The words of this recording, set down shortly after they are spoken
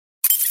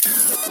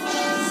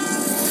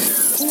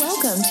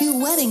Welcome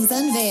to Weddings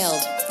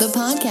Unveiled, the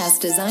podcast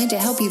designed to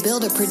help you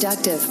build a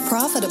productive,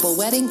 profitable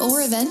wedding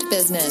or event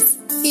business.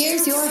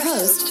 Here's your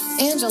host,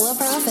 Angela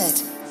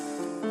Profit.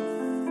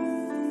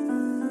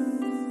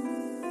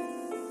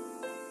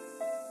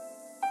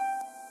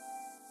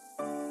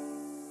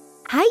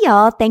 Hi,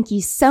 y'all. Thank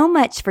you so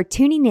much for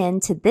tuning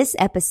in to this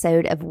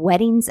episode of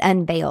Weddings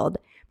Unveiled,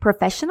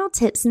 professional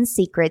tips and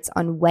secrets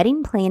on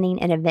wedding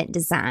planning and event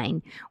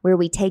design, where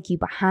we take you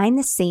behind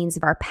the scenes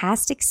of our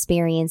past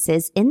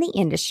experiences in the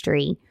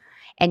industry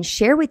and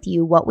share with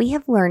you what we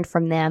have learned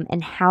from them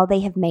and how they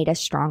have made us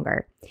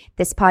stronger.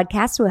 This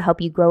podcast will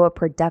help you grow a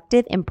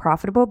productive and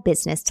profitable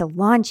business to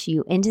launch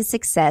you into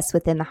success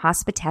within the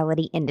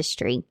hospitality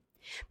industry.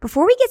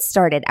 Before we get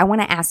started, I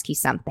want to ask you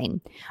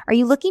something. Are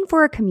you looking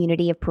for a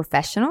community of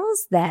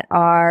professionals that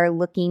are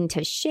looking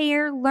to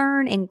share,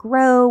 learn, and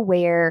grow,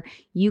 where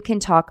you can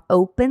talk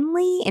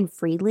openly and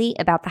freely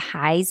about the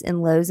highs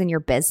and lows in your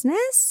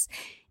business?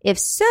 If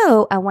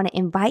so, I want to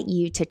invite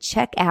you to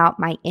check out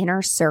my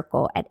inner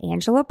circle at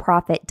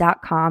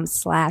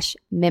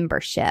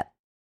angelaprofit.com/membership.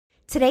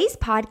 Today's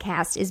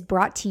podcast is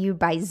brought to you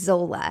by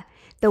Zola,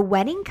 the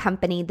wedding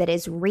company that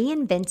is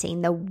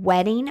reinventing the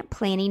wedding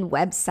planning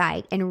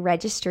website and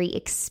registry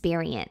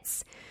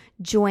experience.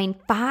 Join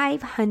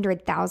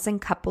 500,000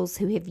 couples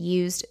who have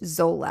used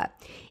Zola.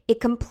 It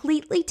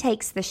completely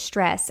takes the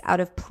stress out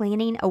of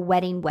planning a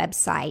wedding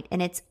website,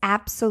 and it's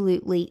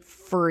absolutely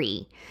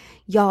free.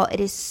 Y'all, it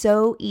is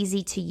so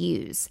easy to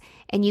use,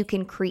 and you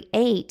can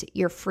create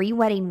your free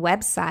wedding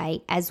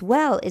website as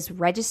well as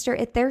register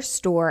at their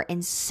store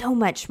and so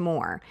much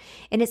more.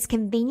 And it's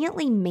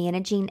conveniently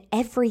managing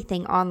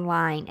everything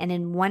online and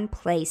in one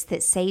place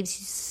that saves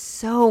you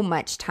so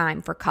much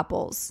time for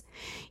couples.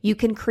 You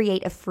can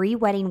create a free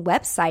wedding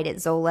website at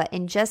Zola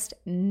in just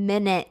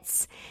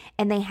minutes,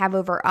 and they have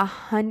over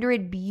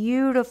 100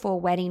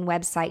 beautiful wedding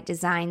website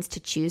designs to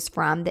choose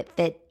from that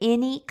fit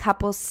any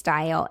couple's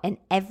style and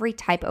every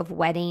type of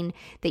wedding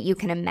that you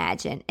can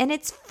imagine. And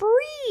it's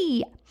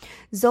free.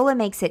 Zola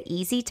makes it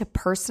easy to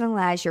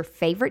personalize your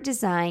favorite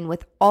design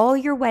with all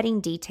your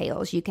wedding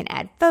details. You can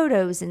add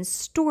photos and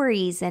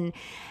stories and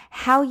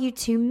how you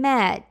two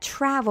met,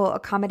 travel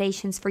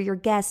accommodations for your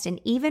guests,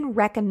 and even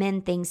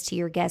recommend things to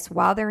your guests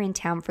while they're in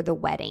town for the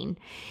wedding.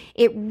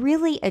 It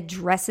really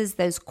addresses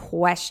those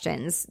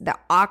questions, the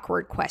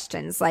awkward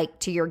questions like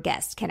to your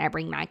guests. Can I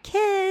bring my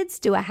kids?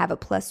 Do I have a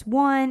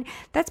 +1?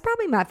 That's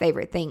probably my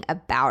favorite thing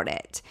about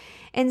it.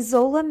 And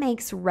Zola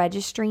makes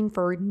registering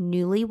for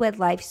newlywed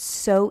life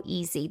so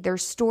easy. Their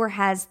store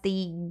has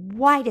the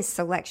widest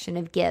selection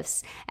of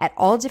gifts at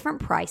all different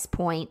price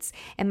points.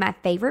 And my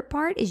favorite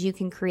part is you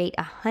can create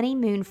a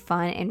honeymoon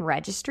fun and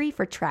registry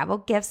for travel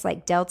gifts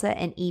like Delta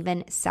and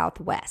even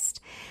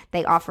Southwest.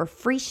 They offer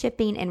free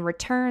shipping and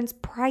returns,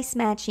 price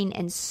matching,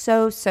 and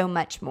so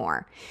much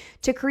more.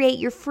 To create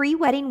your free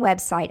wedding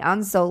website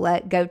on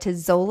Zola, go to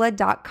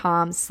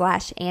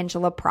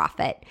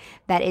zola.com/AngelaProfit.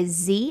 That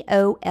is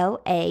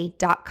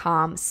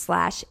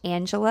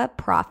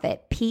ZOLA.com/AngelaProfit,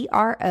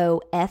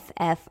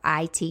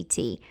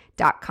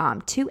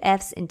 PROFFITT.com, 2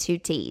 F's and 2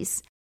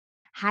 T's.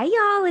 Hi,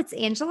 y'all. It's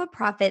Angela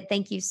Profit.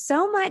 Thank you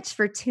so much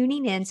for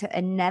tuning in to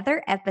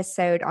another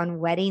episode on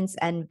Weddings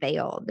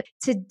Unveiled.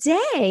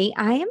 Today,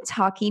 I am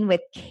talking with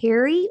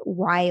Carrie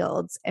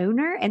Wilds,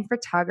 owner and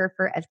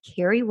photographer of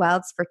Carrie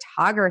Wilds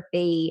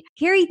Photography.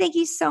 Carrie, thank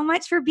you so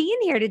much for being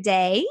here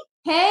today.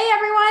 Hey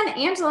everyone,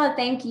 Angela,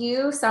 thank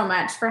you so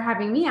much for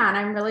having me on.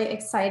 I'm really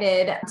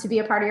excited to be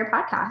a part of your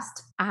podcast.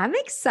 I'm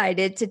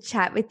excited to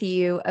chat with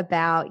you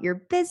about your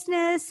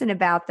business and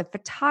about the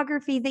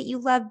photography that you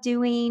love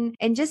doing.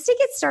 And just to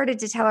get started,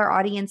 to tell our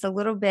audience a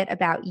little bit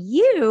about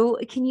you,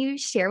 can you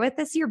share with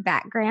us your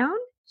background?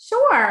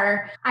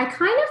 Sure. I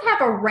kind of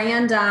have a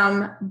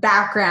random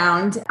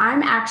background.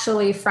 I'm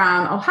actually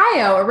from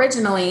Ohio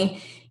originally,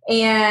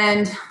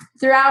 and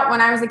throughout when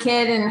I was a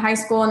kid in high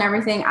school and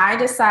everything, I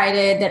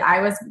decided that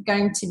I was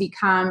going to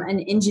become an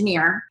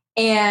engineer.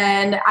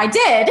 And I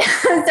did.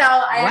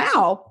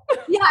 Wow.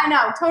 I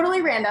know,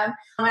 totally random.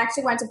 I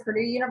actually went to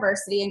Purdue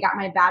University and got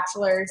my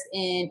bachelor's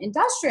in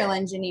industrial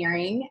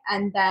engineering.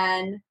 And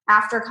then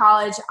after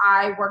college,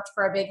 I worked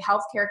for a big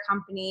healthcare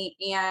company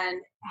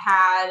and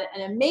had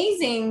an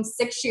amazing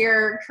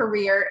 6-year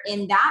career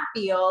in that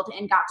field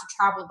and got to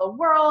travel the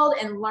world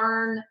and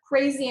learn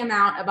crazy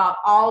amount about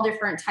all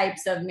different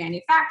types of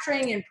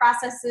manufacturing and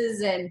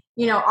processes and,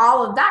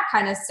 all of that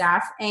kind of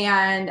stuff.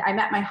 And I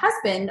met my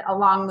husband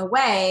along the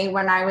way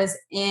when I was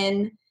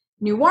in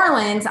New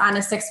Orleans on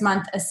a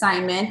 6-month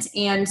assignment.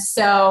 And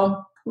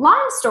so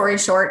long story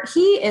short,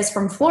 he is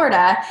from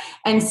Florida.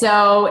 And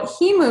so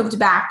he moved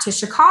back to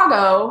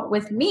Chicago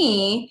with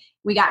me.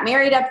 We got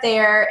married up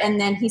there.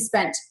 And then he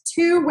spent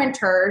 2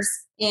 winters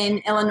in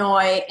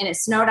Illinois, and it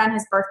snowed on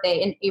his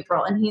birthday in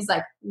April. And he's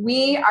like,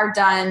 we are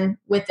done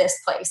with this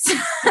place.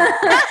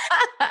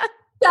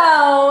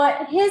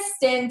 So his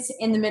stint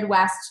in the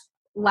Midwest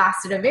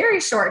lasted a very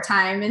short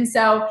time. And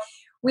so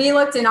we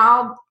looked in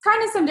all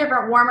kind of some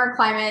different warmer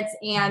climates.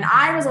 And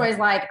I was always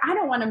like, I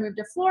don't want to move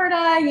to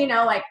Florida.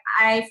 Like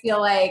I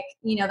feel like,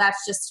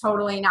 that's just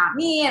totally not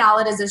me. And all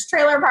it is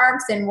trailer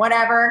parks and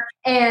whatever.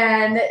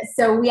 And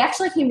so we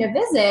actually came to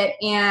visit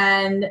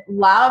and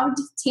loved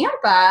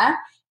Tampa.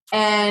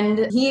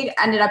 And he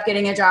ended up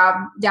getting a job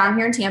down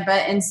here in Tampa.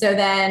 And so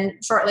then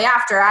shortly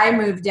after, I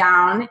moved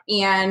down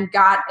and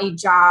got a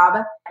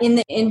job in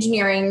the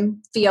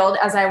engineering field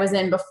as I was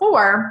in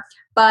before.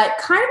 But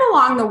kind of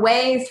along the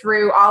way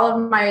through all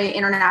of my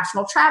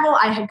international travel,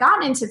 I had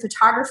gotten into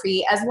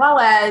photography, as well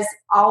as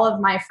all of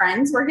my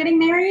friends were getting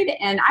married.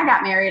 And I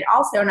got married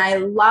also. And I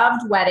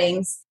loved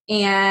weddings.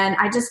 And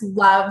I just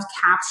loved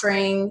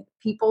capturing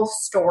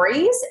people's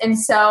stories. And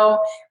so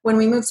when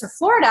we moved to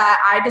Florida,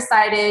 I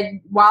decided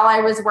while I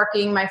was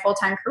working my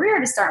full-time career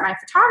to start my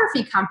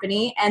photography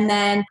company. And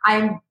then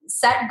I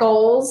set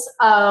goals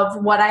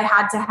of what I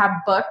had to have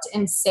booked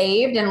and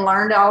saved and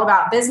learned all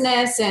about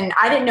business. And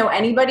I didn't know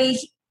anybody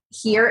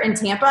here in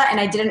Tampa,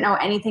 and I didn't know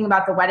anything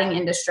about the wedding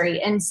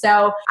industry. And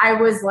so I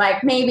was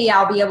like, maybe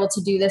I'll be able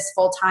to do this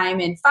full-time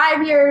in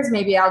 5 years.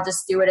 Maybe I'll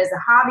just do it as a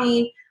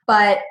hobby.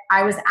 But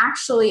I was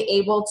actually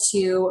able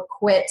to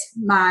quit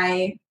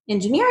my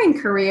engineering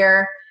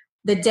career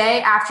the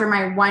day after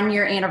my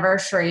 1-year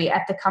anniversary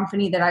at the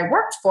company that I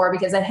worked for,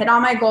 because I hit all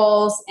my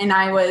goals and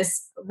I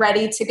was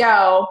ready to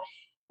go.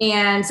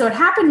 And so it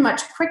happened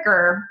much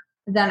quicker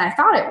than I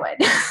thought it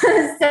would.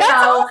 So, that's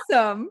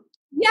awesome.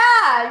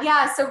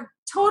 Yeah. So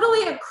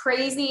totally a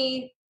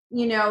crazy,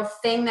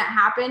 thing that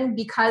happened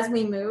because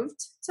we moved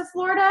to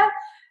Florida.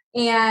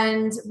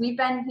 And we've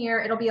been here,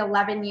 it'll be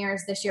 11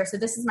 years this year. So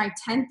this is my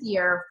 10th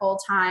year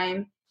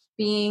full-time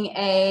being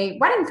a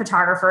wedding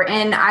photographer.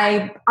 And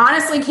I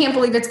honestly can't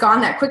believe it's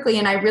gone that quickly.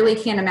 And I really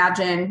can't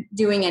imagine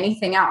doing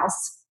anything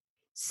else.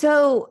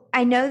 So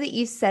I know that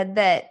you said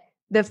that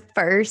the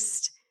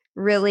first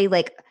really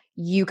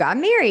you got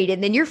married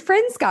and then your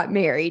friends got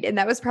married. And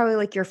that was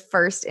probably your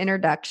first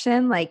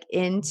introduction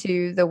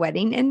into the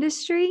wedding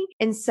industry.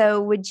 And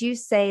so would you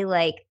say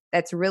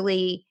that's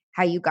really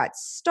how you got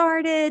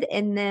started?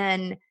 And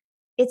then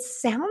it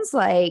sounds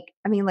like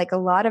a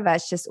lot of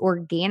us just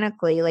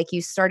organically,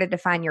 you started to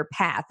find your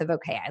path of,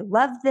 okay, I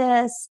love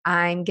this.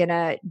 I'm going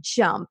to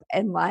jump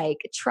and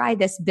try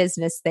this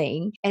business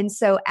thing. And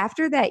so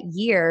after that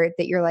year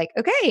that you're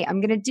okay, I'm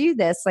going to do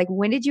this.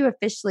 When did you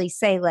officially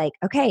say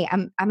okay,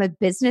 I'm a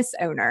business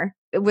owner?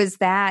 Was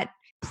that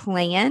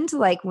planned?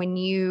 When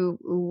you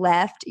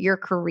left your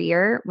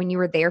career, when you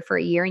were there for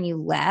a year and you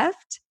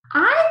left?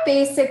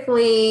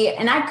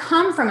 I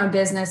come from a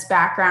business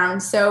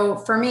background. So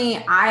for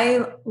me,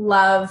 I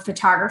love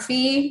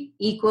photography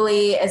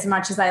equally as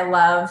much as I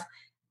love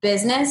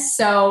business.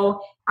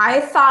 So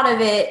I thought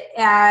of it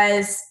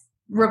as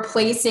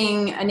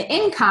replacing an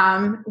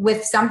income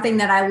with something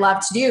that I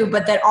love to do,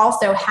 but that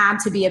also had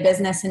to be a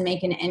business and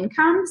make an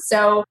income.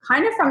 So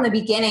kind of from the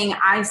beginning,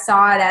 I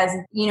saw it as,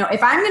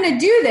 if I'm going to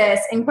do this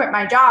and quit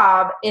my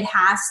job, it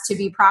has to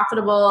be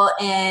profitable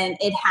and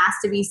it has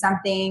to be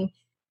something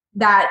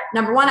that,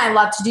 number one, I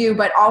love to do,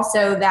 but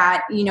also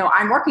that,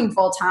 I'm working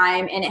full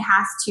time and it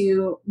has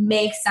to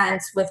make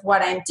sense with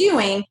what I'm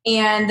doing.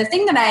 And the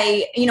thing that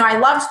I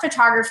loved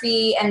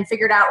photography and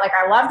figured out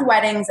I loved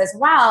weddings as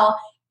well.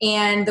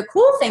 And the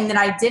cool thing that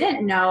I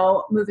didn't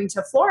know moving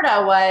to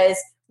Florida was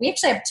we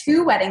actually have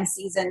 2 wedding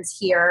seasons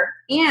here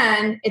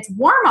and it's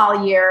warm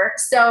all year.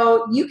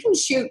 So you can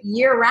shoot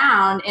year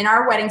round, and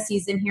our wedding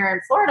season here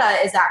in Florida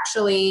is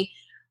actually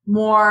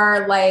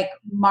more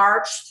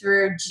March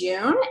through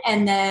June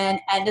and then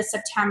end of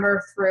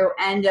September through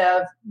end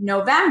of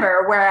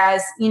November.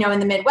 Whereas, in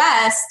the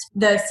Midwest,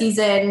 the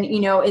season,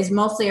 is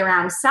mostly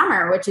around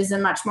summer, which is a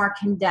much more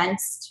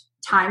condensed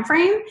time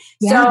frame.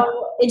 Yeah.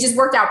 So it just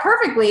worked out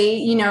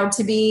perfectly,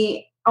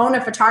 to own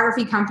a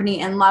photography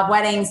company and love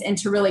weddings and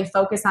to really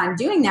focus on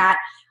doing that.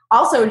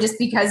 Also, just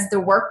because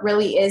the work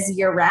really is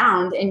year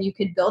round and you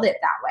could build it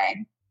that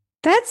way.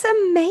 That's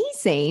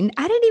amazing.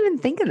 I didn't even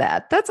think of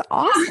that. That's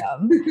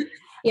awesome.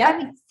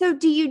 Yeah. So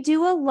do you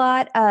do a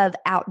lot of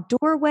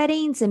outdoor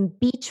weddings and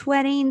beach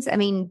weddings?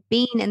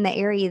 Being in the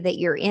area that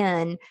you're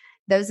in,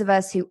 those of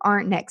us who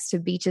aren't next to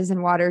beaches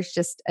and waters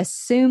just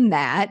assume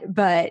that,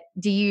 but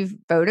do you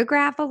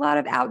photograph a lot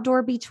of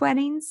outdoor beach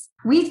weddings?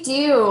 We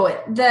do.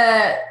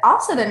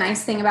 Also the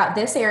nice thing about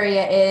this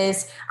area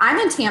is I'm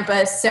in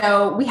Tampa,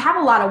 so we have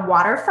a lot of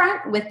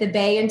waterfront with the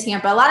bay in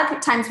Tampa. A lot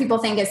of times people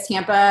think of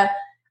Tampa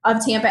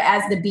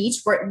as the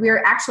beach.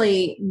 We're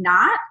actually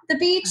not the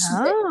beach.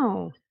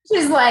 Oh.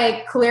 Which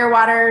is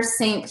Clearwater,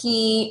 St.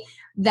 Pete,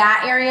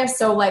 that area.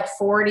 So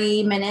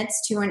 40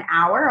 minutes to an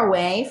hour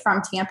away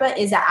from Tampa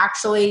is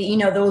actually,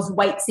 those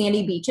white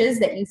sandy beaches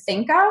that you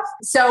think of.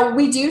 So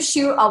we do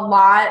shoot a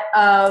lot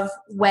of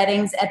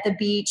weddings at the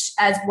beach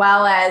as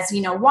well as,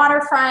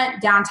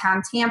 waterfront,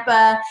 downtown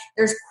Tampa.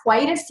 There's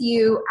quite a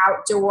few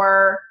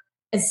outdoor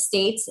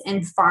estates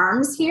and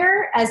farms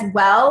here as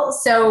well.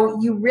 So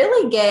you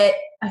really get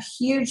a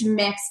huge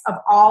mix of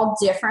all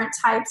different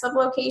types of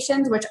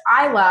locations, which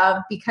I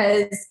love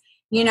because,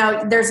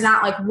 there's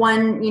not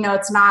one,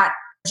 it's not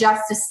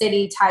just a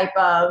city type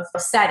of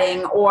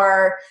setting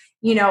or,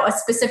 a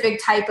specific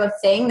type of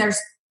thing. There's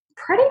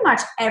pretty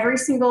much every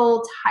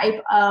single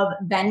type of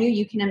venue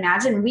you can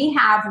imagine. We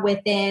have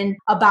within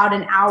about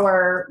an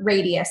hour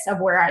radius of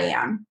where I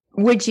am.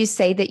 Would you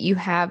say that you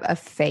have a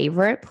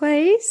favorite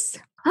place?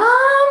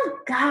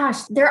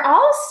 Gosh, they're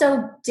all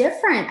so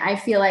different. I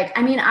feel like,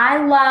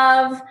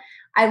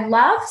 I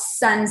love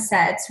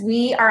sunsets.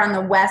 We are on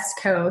the West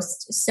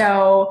Coast,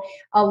 so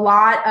a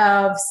lot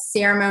of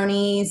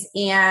ceremonies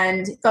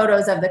and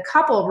photos of the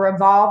couple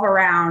revolve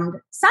around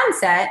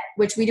sunset,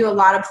 which we do a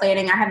lot of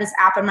planning. I have this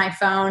app on my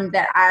phone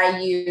that I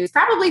use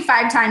probably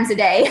 5 times a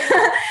day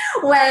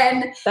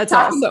when That's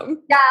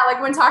awesome. Yeah,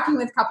 like when talking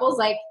with couples,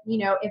 like,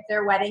 if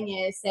their wedding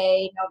is,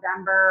 say,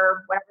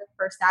 November, whatever the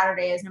first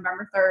Saturday is,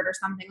 November 3rd or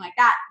something like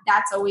that,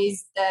 that's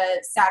always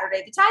the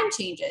Saturday the time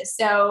changes.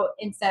 So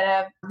instead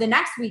of the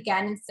next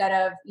weekend, instead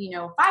of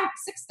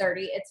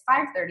 6:30, it's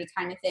 5:30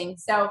 kind of thing.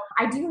 So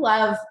I do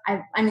love,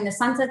 the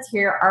sunsets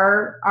here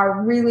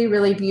are really,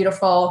 really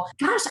beautiful.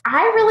 Gosh,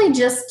 I really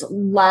just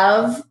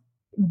love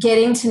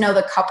getting to know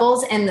the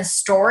couples and the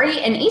story,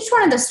 and each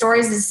one of the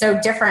stories is so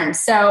different.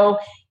 So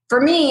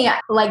for me,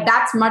 like,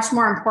 that's much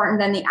more important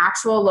than the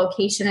actual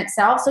location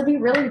itself. So it'd be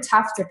really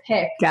tough to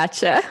pick.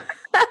 Gotcha.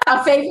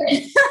 A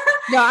favorite.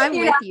 No, I'm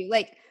with you.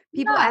 Like,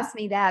 people ask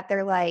me that.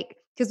 They're like,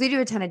 because we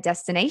do a ton of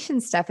destination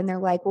stuff, and they're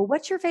like, well,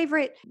 what's your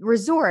favorite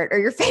resort or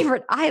your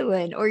favorite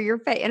island or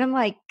and I'm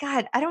like,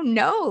 God, I don't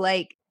know.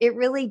 Like, it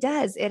really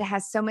does. It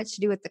has so much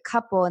to do with the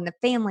couple and the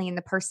family and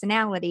the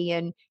personality.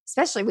 And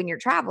especially when you're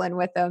traveling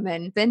with them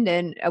and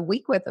spending a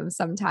week with them,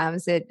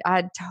 sometimes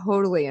I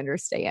totally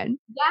understand.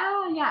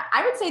 Yeah.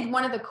 I would say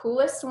one of the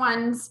coolest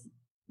ones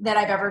that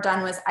I've ever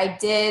done was I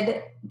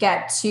did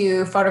get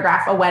to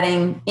photograph a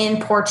wedding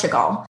in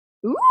Portugal.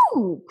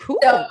 Ooh, cool.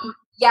 So,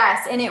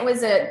 yes, and it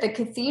was the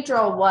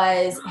cathedral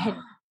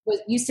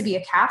used to be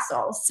a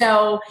castle.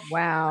 So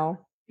wow.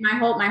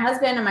 My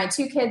husband and my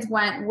 2 kids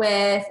went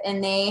with,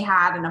 and they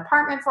had an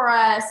apartment for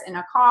us and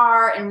a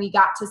car, and we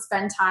got to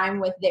spend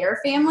time with their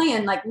family.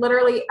 And like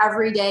literally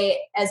every day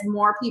as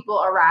more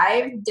people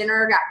arrived,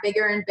 dinner got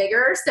bigger and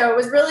bigger. So it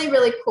was really,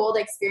 really cool to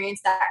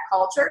experience that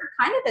culture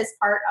kind of as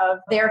part of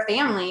their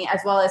family,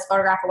 as well as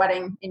photograph a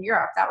wedding in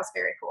Europe. That was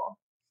very cool.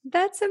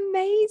 That's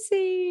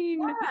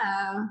amazing.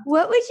 Yeah.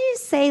 What would you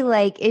say,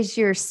 like, is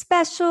your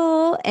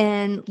special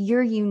and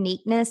your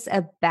uniqueness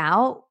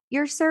about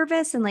your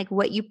service and like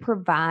what you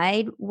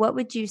provide? What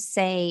would you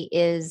say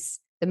is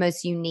the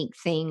most unique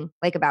thing,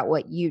 like, about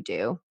what you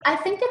do? I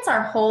think it's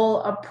our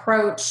whole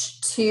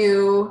approach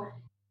to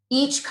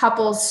each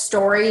couple's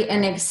story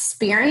and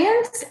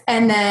experience,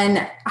 and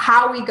then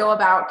how we go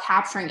about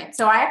capturing it.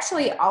 So I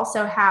actually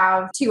also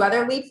have 2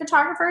 other lead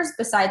photographers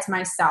besides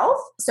myself.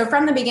 So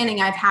from the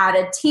beginning, I've had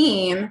a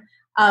team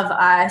of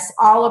us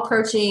all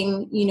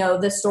approaching,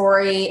 the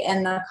story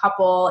and the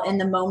couple and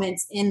the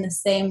moments in the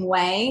same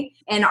way.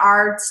 And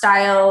our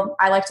style,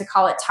 I like to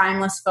call it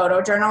timeless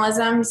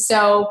photojournalism.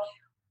 So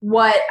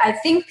what I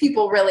think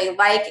people really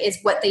like is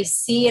what they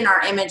see in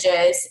our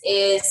images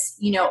is,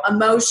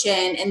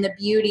 emotion and the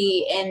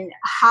beauty and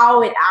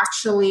how it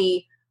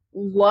actually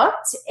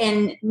looked,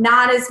 and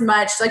not as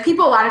much like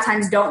people a lot of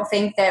times don't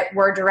think that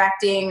we're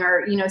directing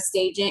or,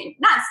 staging,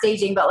 not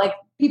staging, but like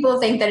people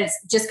think that it's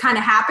just kind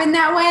of happened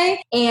that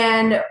way.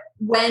 And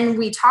when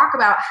we talk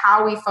about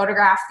how we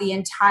photograph the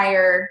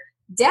entire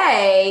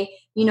day,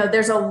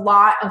 there's a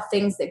lot of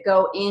things that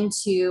go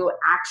into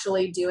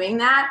actually doing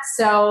that.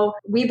 So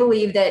we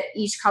believe that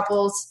each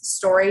couple's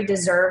story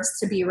deserves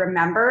to be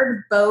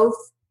remembered, both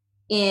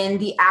in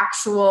the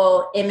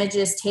actual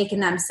images taken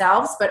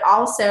themselves, but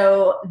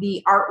also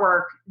the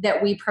artwork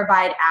that we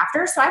provide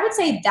after. So I would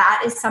say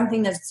that is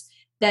something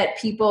that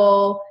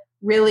people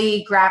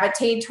really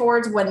gravitate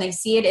towards when they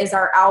see it, is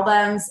our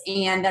albums.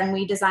 And then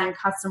we design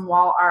custom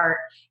wall art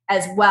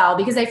as well,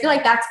 because I feel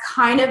like that's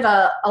kind of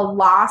a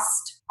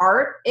lost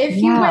art, if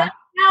you will,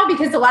 now,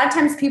 because a lot of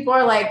times people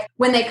are like,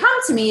 when they come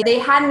to me, they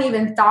hadn't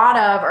even thought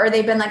of, or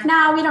they've been like,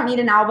 no, we don't need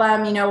an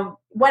album,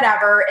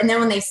 whatever. And then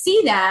when they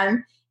see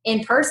them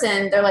in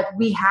person, they're like,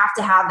 we have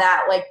to have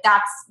that. Like,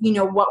 that's,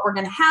 what we're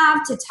going to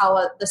have to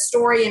tell the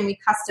story. And we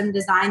custom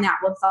design that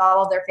with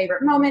all of their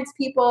favorite moments,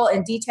 people,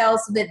 and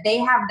details, so that they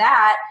have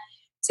that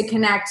to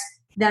connect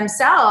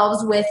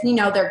themselves with,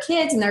 their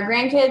kids and their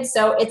grandkids.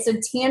 So it's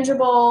a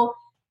tangible,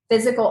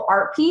 physical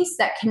art piece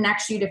that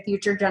connects you to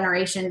future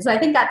generations. So I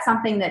think that's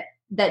something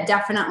that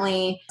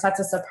definitely sets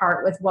us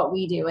apart with what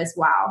we do as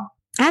well.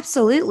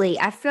 Absolutely.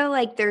 I feel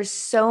like there's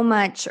so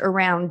much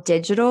around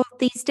digital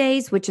these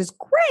days, which is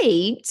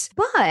great.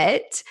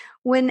 But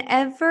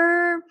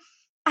whenever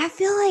I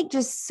feel like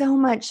just so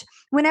much,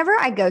 whenever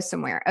I go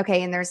somewhere,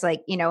 okay, and there's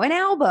like, an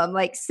album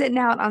like sitting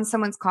out on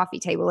someone's coffee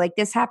table, like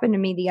this happened to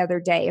me the other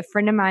day. A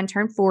friend of mine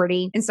turned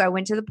 40. And so I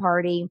went to the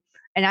party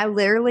and I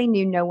literally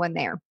knew no one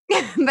there.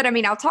 but I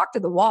mean, I'll talk to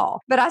the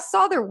wall. But I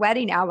saw their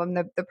wedding album,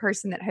 the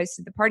person that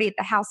hosted the party at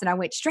the house, and I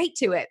went straight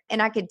to it.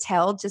 And I could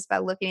tell just by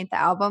looking at the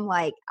album,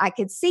 like I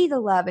could see the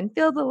love and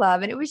feel the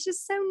love. And it was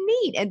just so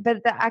neat.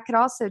 I could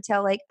also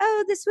tell like,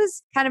 oh, this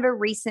was kind of a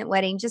recent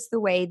wedding, just the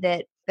way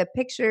that the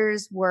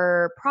pictures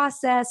were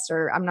processed,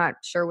 or I'm not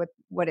sure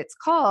what it's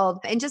called,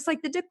 and just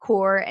like the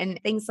decor and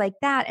things like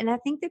that. And I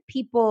think that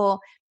people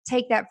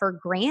take that for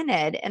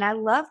granted. And I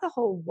love the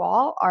whole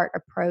wall art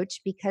approach,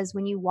 because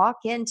when you walk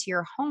into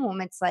your home,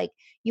 it's like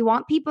you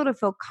want people to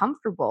feel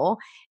comfortable.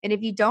 And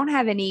if you don't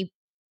have any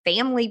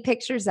family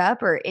pictures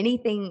up or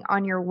anything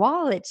on your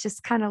wall, it's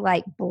just kind of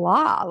like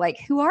blah, like,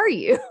 who are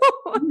you?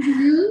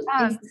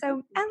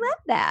 So I love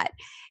that.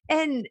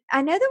 And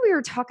I know that we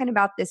were talking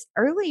about this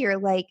earlier,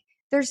 like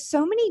there's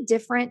so many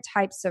different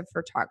types of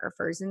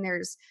photographers, and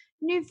there's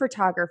new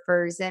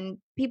photographers and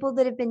people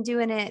that have been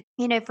doing it,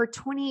 for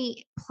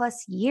 20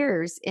 plus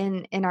years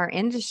in our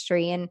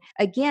industry. And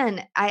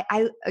again,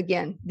 I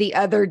the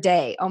other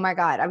day, oh my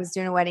God, I was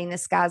doing a wedding.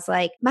 This guy's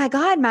like, my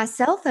God, my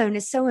cell phone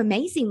is so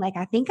amazing. Like,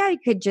 I think I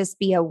could just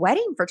be a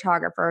wedding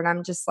photographer. And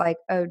I'm just like,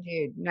 oh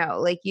dude,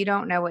 no, like you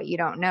don't know what you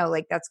don't know.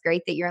 Like, that's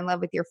great that you're in love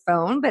with your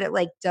phone, but it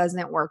like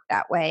doesn't work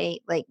that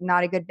way. Like,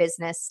 not a good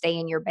business. Stay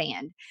in your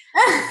band.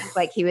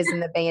 Like he was in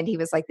the band. He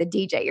was like the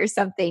DJ or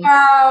something.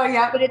 Oh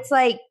yeah. But it's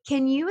like,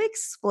 can you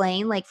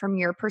explain, like from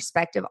your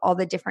perspective, all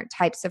the different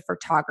types of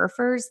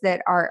photographers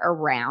that are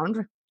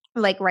around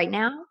like right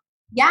now?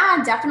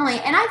 Yeah, definitely.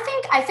 And I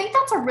think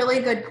that's a really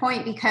good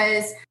point,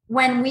 because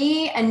when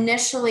we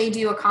initially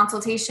do a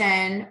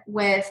consultation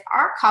with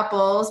our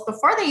couples,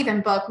 before they even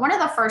book, one of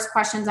the first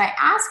questions I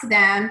ask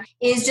them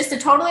is just a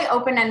totally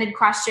open-ended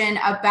question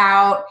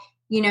about,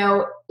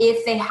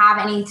 if they have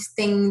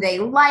anything they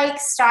like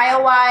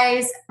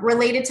style-wise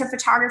related to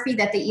photography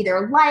that they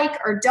either like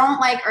or don't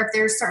like, or if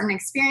there's certain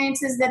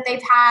experiences that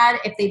they've had,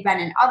 if they've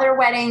been in other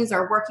weddings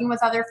or working with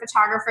other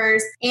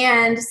photographers.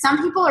 And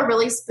some people are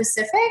really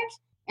specific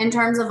in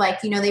terms of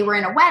like, they were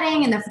in a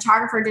wedding and the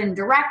photographer didn't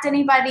direct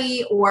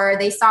anybody, or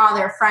they saw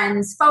their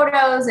friends'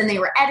 photos and they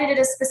were edited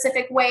a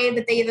specific way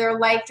that they either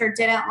liked or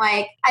didn't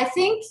like. I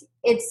think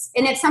it's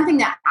something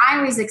that I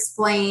always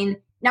explain.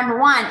 Number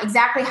one,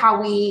 exactly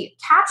how we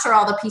capture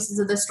all the pieces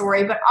of the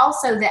story, but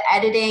also the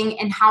editing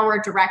and how we're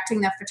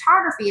directing the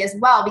photography as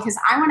well, because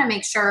I want to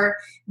make sure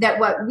that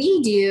what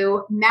we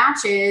do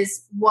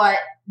matches what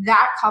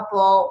that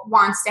couple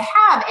wants to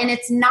have. And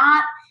it's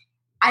not,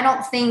 I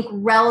don't think,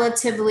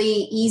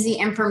 relatively easy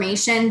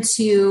information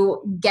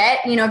to get,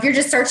 if you're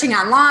just searching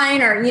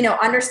online or,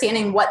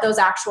 understanding what those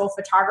actual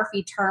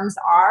photography terms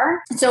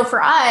are. So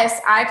for us,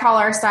 I call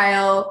our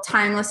style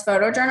timeless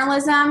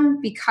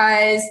photojournalism,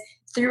 because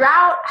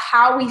throughout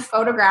how we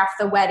photograph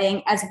the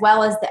wedding as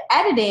well as the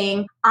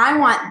editing, I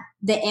want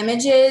the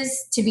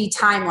images to be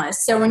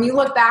timeless. So when you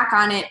look back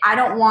on it, I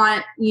don't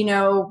want,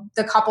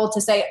 the couple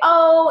to say,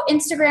 oh,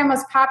 Instagram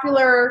was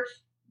popular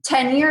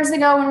 10 years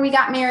ago when we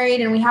got married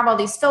and we have all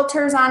these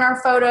filters on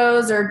our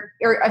photos, or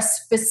a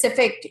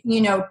specific,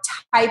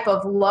 type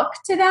of look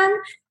to them.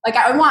 Like,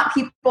 I want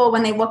people,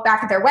 when they look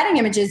back at their wedding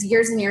images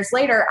years and years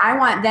later, I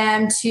want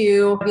them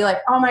to be like,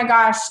 oh my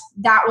gosh,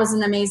 that was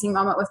an amazing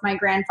moment with my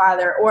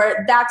grandfather.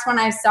 Or that's when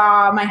I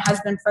saw my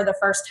husband for the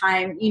first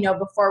time,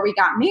 before we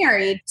got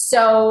married.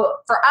 So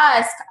for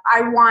us,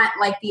 I want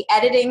like the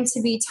editing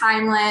to be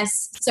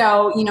timeless.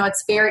 So,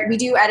 we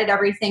do edit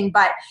everything,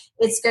 but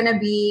it's going to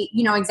be,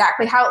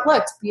 exactly how it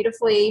looked,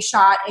 beautifully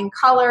shot in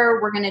color.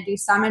 We're going to do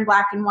some in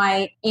black and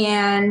white.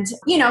 And,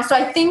 so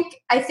I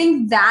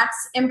think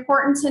that's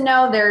important to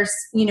know. There's,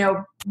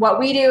 what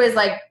we do is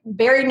like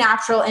very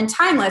natural and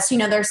timeless.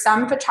 There's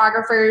some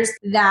photographers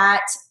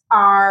that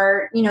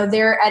are,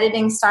 their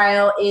editing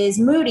style is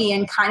moody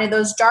and kind of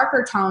those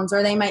darker tones,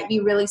 or they might be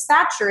really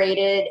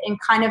saturated and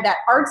kind of that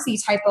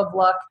artsy type of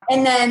look.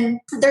 And then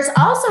there's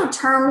also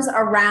terms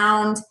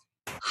around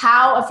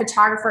how a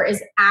photographer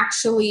is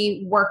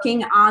actually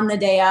working on the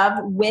day of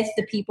with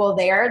the people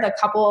there, the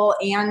couple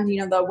and,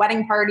 the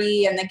wedding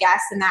party and the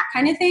guests and that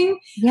kind of thing.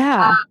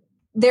 Yeah.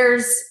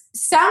 There's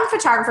some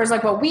photographers,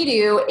 like what we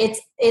do,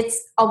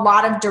 it's a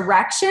lot of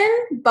direction,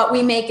 but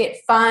we make it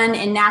fun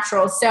and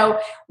natural. So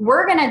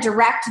we're going to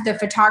direct the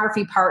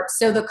photography part.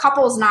 So the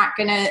couple's not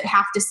going to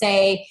have to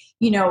say,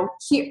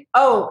 here,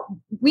 oh,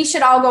 we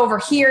should all go over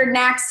here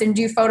next and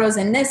do photos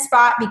in this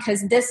spot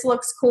because this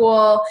looks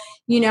cool,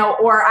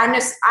 or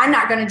I'm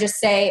not going to just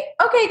say,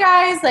 okay,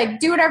 guys, like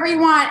do whatever you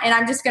want. And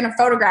I'm just going to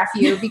photograph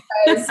you,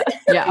 because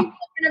yeah. People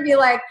are going to be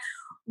like,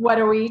 what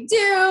do we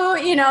do?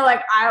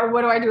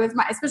 What do I do with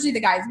especially the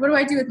guys, what do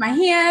I do with my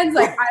hands?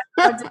 Like,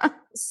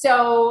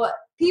 so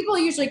people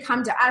usually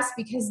come to us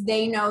because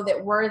they know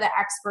that we're the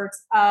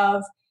experts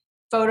of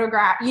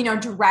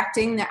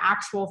directing the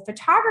actual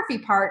photography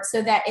part so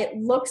that it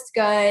looks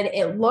good,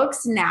 it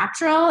looks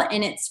natural,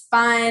 and it's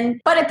fun.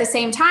 But at the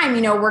same time,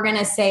 we're going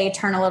to say,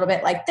 turn a little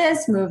bit like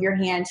this, move your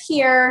hand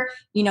here,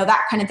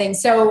 that kind of thing.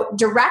 So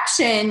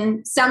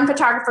direction, some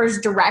photographers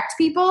direct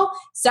people.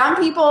 Some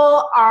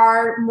people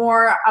are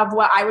more of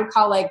what I would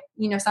call like,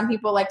 some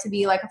people like to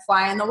be like a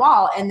fly on the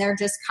wall, and they're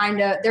just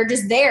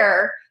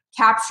there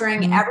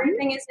capturing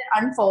everything as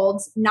it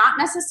unfolds, not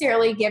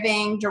necessarily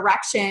giving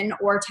direction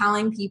or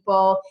telling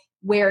people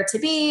where to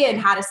be and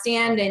how to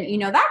stand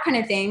and, that kind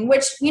of thing,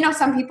 which,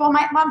 some people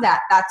might love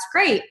that. That's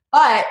great.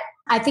 But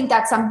I think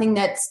that's something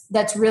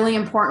that's really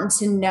important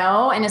to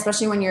know. And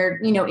especially when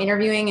you're,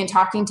 interviewing and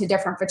talking to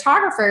different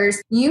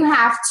photographers, you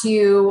have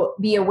to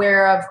be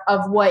aware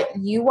of what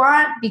you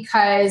want,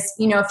 because,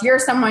 if you're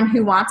someone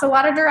who wants a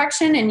lot of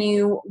direction and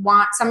you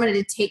want someone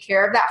to take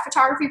care of that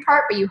photography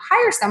part, but you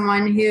hire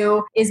someone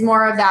who is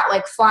more of that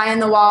like fly in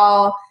the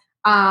wall,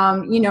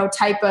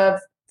 type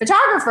of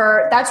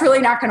photographer, that's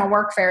really not going to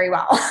work very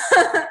well.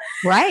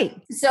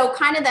 Right. So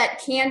kind of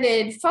that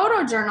candid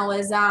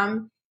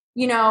photojournalism,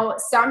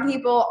 some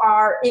people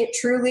it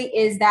truly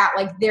is that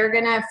like they're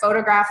going to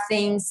photograph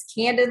things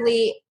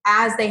candidly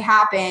as they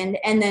happened.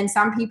 And then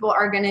some people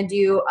are going to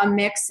do a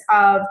mix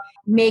of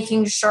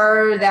making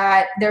sure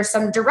that there's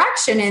some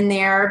direction in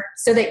there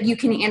so that you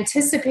can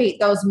anticipate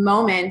those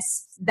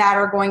moments that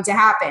are going to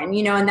happen,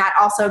 and that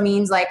also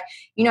means like,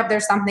 if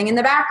there's something in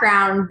the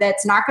background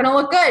that's not going to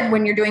look good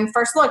when you're doing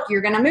first look,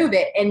 you're going to move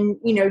it and,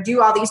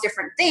 do all these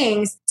different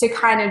things to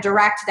kind of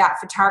direct that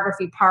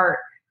photography part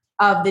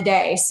of the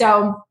day.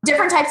 So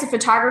different types of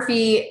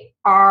photography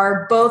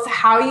are both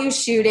how you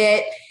shoot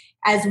it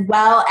as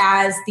well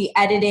as the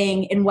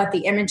editing and what the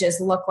images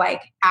look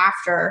like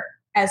after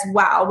as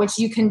well, which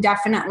you can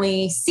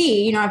definitely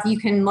see,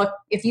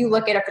 if you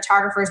look at a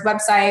photographer's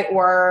website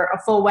or a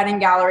full wedding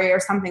gallery or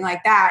something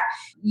like that,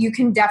 you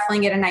can definitely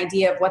get an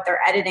idea of what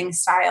their editing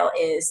style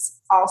is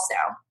also.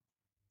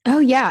 Oh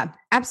yeah,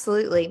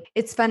 absolutely.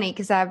 It's funny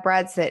because I have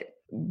brides that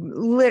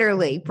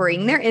literally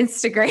bring their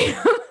Instagram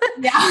up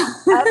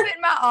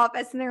in my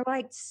office and they're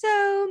like,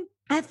 so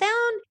I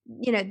found,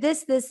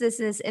 this,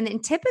 and then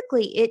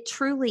typically it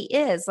truly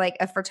is like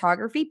a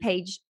photography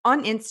page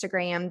on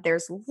Instagram.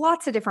 There's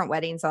lots of different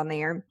weddings on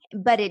there,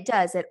 but it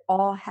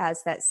all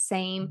has that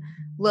same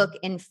look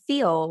and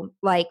feel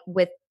like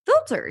with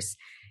filters.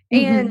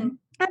 And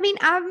I mean,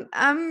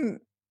 I'm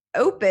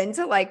open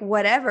to like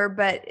whatever,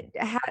 but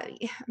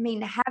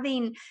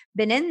having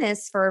been in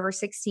this for over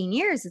 16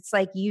 years, it's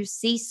like you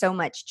see so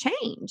much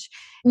change.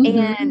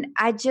 And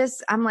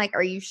I'm like,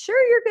 are you sure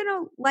you're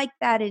going to like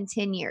that in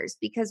 10 years?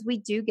 Because we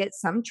do get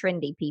some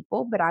trendy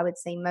people, but I would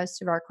say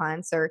most of our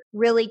clients are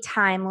really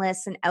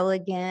timeless and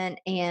elegant.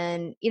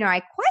 And,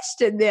 I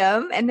questioned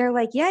them and they're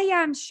like, yeah,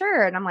 I'm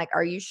sure. And I'm like,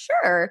 are you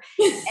sure?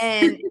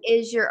 And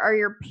are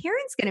your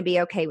parents going to be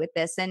okay with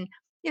this? And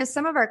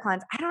some of our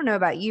clients, I don't know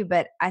about you,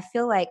 but I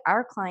feel like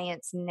our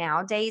clients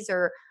nowadays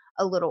are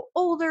a little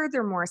older.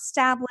 They're more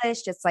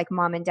established. It's like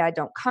mom and dad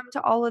don't come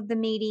to all of the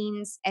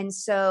meetings. And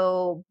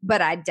so,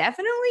 but I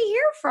definitely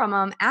hear from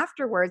them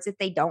afterwards if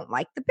they don't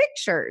like the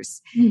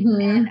pictures.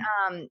 And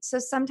so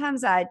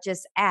sometimes I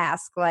just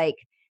ask like,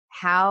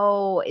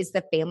 how is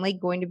the family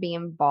going to be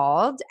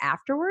involved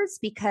afterwards?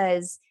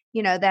 Because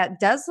that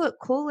does look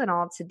cool and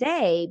all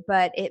today,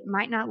 but it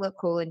might not look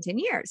cool in 10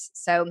 years.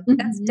 So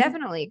that's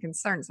definitely a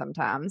concern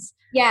sometimes.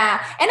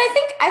 Yeah. And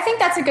I think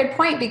that's a good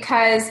point,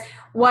 because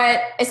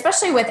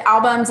especially with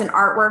albums and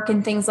artwork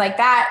and things like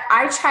that,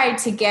 I try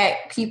to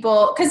get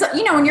people, because,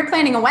 when you're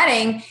planning a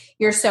wedding,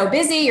 you're so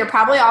busy. You're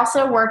probably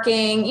also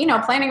working,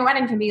 planning a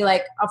wedding can be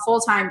like a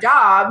full-time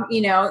job,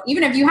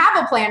 even if you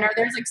have a planner,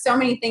 there's like so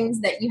many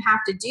things that you have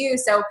to do.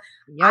 So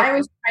I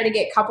always try to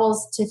get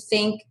couples to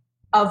think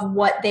of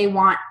what they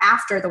want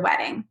after the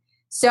wedding.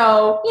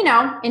 So,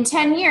 in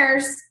 10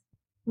 years,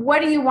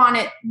 what do you want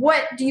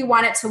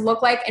it to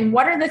look like? And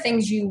what are the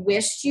things you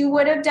wished you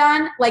would have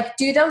done? Like,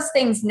 do those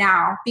things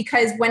now,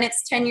 because when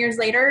it's 10 years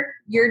later,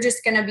 you're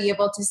just going to be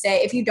able to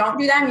say, if you don't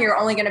do them, you're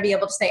only going to be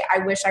able to say, I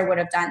wish I would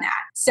have done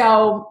that.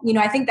 So,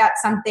 I think that's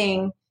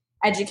something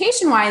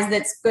education-wise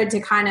that's good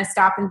to kind of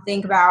stop and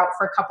think about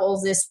for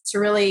couples, is to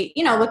really,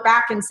 look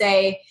back and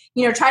say,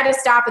 try to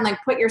stop and like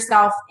put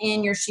yourself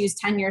in your shoes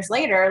 10 years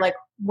later. Like,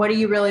 what do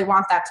you really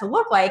want that to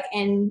look like?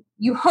 And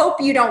you hope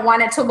you don't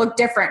want it to look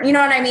different. You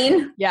know what I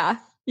mean? Yeah.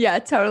 Yeah,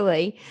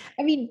 totally.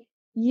 I mean,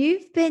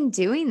 you've been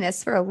doing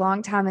this for a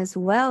long time as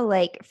well.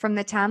 Like from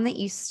the time that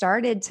you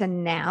started to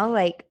now,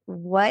 like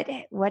what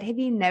have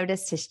you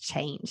noticed has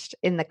changed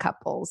in the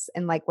couples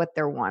and like what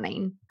they're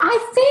wanting?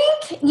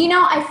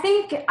 I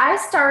think I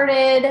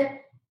started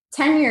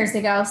 10 years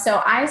ago.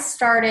 So I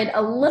started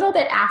a little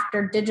bit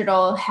after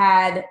digital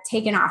had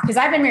taken off, because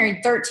I've been married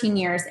 13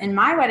 years and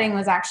my wedding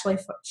was actually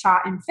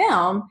shot in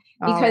film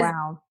because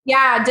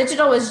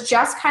digital was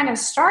just kind of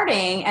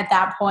starting at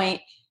that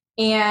point.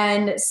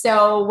 And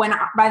so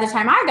by the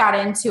time I got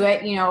into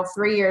it,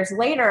 3 years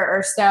later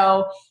or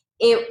so,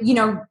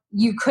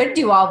 you could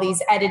do all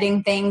these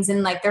editing things,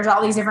 and like there's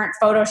all these different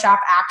Photoshop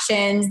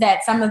actions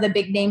that some of the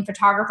big name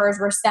photographers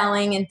were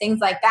selling and things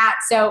like that.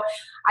 So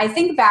I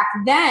think back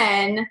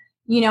then,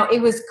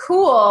 it was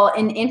cool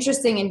and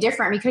interesting and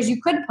different because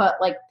you could put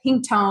like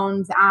pink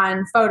tones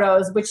on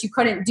photos, which you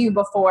couldn't do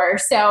before.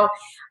 So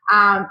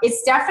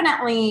it's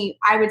definitely,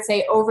 I would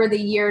say, over the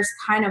years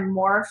kind of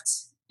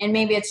morphed, and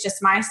maybe it's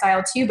just my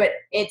style too, but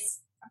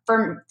it's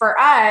for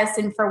us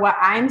and for what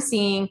I'm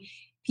seeing,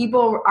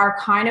 people are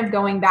kind of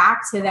going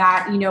back to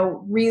that,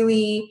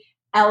 really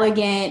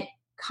elegant,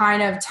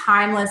 kind of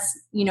timeless,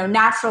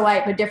 natural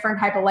light, but different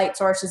type of light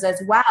sources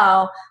as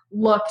well,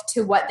 look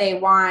to what they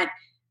want.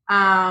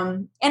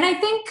 And I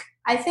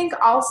think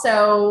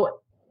also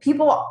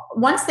people,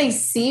 once they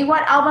see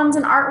what albums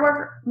and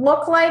artwork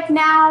look like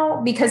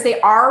now, because they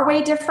are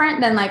way different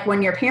than like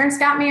when your parents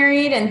got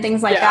married and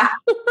things like that.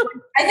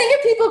 I think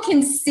if people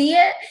can see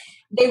it,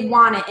 they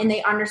want it and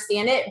they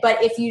understand it. But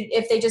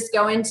if they just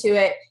go into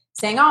it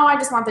saying, oh, I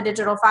just want the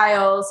digital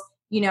files,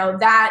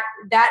 that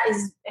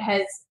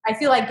I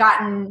feel like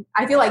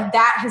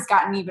that has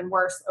gotten even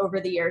worse over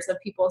the years, of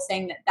people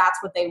saying that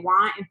that's what they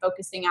want and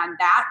focusing on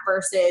that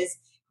versus,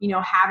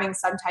 having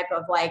some type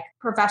of like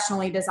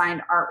professionally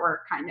designed artwork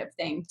kind of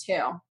thing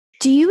too.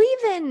 Do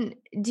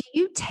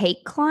you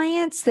take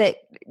clients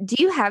do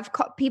you have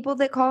people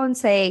that call and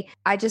say,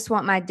 I just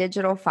want my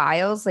digital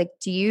files? Like,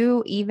 do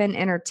you even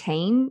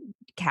entertain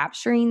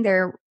capturing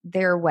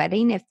their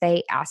wedding if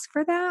they ask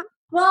for that?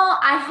 Well,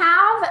 I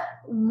have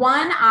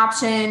one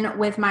option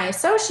with my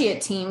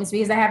associate teams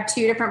because I have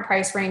two different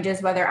price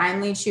ranges, whether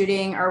I'm lead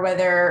shooting or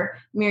whether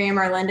Miriam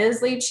or Linda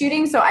is lead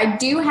shooting. So I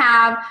do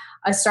have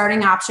a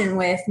starting option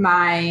with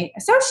my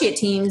associate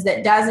teams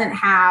that doesn't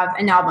have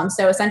an album.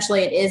 So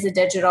essentially it is a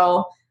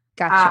digital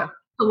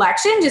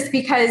collection, just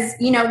because,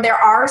 there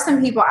are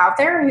some people out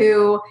there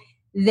who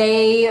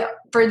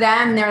for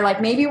them, they're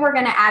like, maybe we're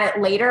going to add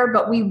it later,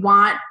 but we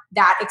want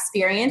that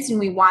experience and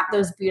we want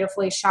those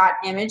beautifully shot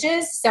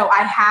images. So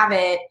I have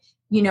it,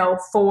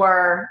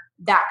 for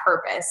that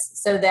purpose,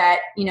 so that,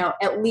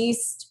 at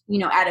least,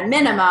 at a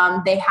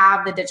minimum, they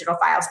have the digital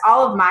files.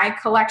 All of my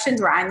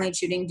collections where I'm lead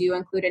shooting do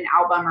include an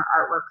album or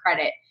artwork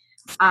credit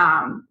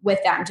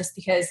with them, just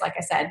because, like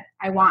I said,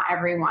 I want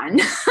everyone,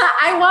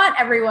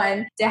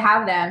 to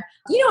have them.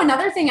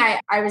 Another thing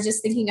I was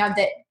just thinking of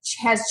that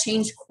has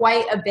changed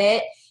quite a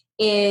bit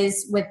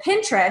is with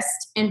Pinterest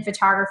in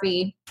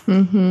photography.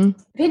 Mm-hmm.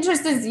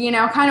 Pinterest is,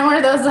 kind of one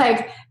of those,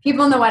 like,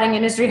 people in the wedding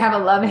industry have a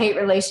love-hate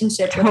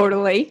relationship.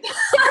 Totally.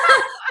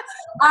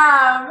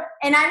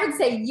 And I would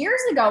say years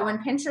ago when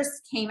Pinterest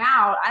came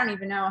out, I don't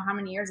even know how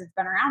many years it's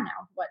been around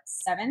now. What,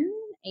 7,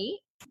 8,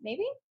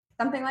 maybe?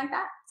 Something like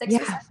that? 6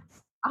 or 7.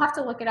 I'll have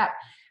to look it up.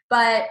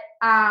 But,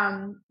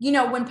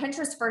 when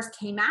Pinterest first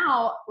came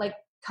out, like,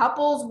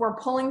 couples were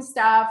pulling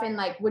stuff and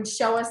like would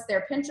show us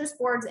their Pinterest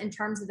boards in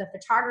terms of the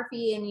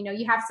photography. And,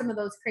 you have some of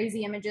those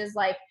crazy images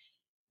like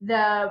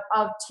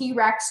of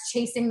T-Rex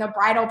chasing the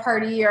bridal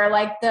party, or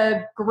like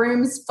the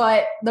bride's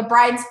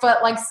foot,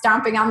 like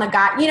stomping on the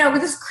guy,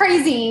 with this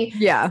crazy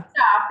stuff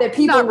that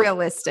people not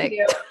realistic.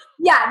 Do.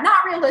 Yeah.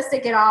 Not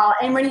realistic at all.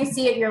 And when you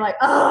see it, you're like,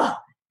 oh,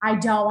 I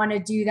don't want to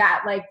do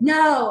that. Like,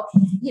 no,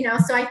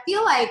 so I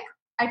feel like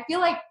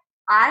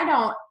I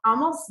don't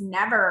almost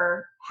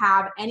never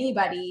have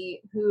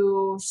anybody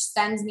who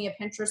sends me a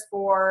Pinterest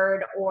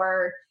board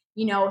or,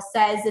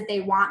 says that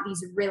they want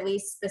these really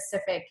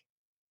specific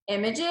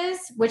images,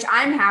 which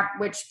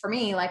for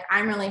me, like,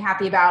 I'm really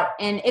happy about.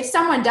 And if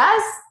someone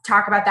does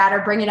talk about that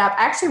or bring it up,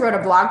 I actually wrote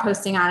a blog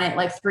posting on it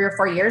like 3 or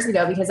 4 years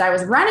ago, because I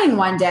was running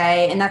one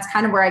day, and that's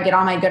kind of where I get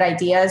all my good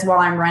ideas while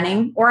I'm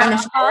running or in the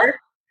shower.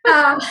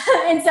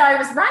 And so I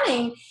was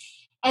running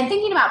and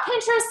thinking about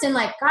Pinterest and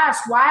like, gosh,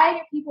 why do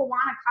people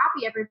want to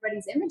copy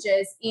everybody's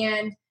images?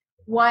 And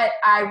what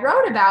I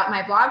wrote about in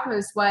my blog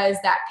post was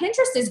that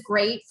Pinterest is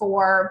great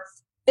for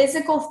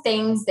physical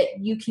things that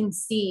you can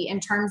see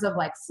in terms of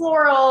like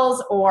florals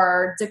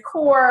or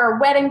decor,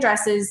 wedding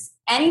dresses,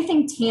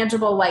 anything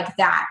tangible like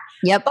that.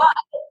 Yep. But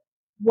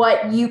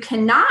what you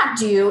cannot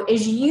do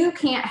is you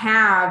can't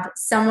have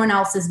someone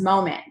else's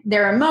moment,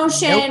 their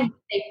emotion, Nope.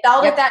 they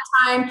felt at that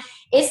time.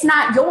 It's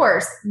not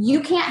yours.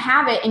 You can't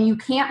have it and you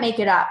can't make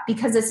it up,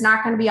 because it's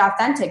not going to be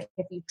authentic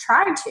if you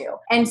try to.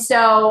 And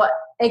so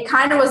it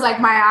kind of was like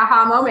my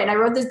aha moment. I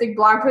wrote this big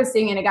blog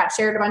posting and it got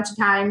shared a bunch of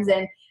times,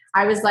 and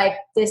I was like,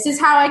 this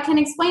is how I can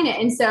explain it.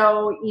 And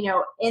so,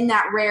 in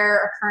that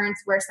rare occurrence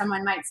where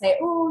someone might say,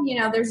 oh,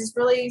 there's this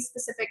really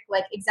specific,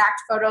 like,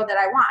 exact photo that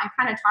I want, I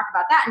kind of talk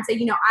about that and say,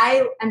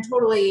 I am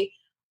totally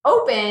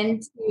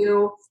open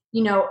to,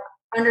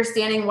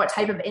 understanding what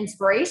type of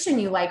inspiration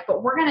you like,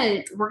 but we're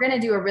going to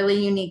do a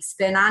really unique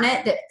spin on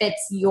it that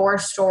fits your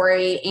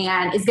story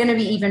and is going to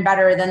be even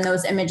better than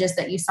those images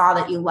that you saw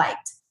that you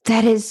liked.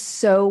 That is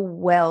so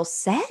well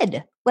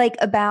said. Like,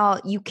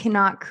 about, you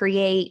cannot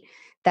create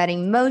that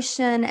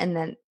emotion and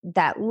then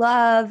that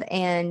love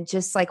and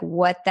just like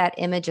what that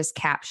image is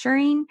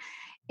capturing.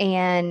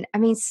 And I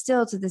mean,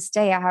 still to this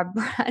day, I have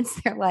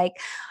brides,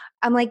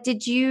 I'm like,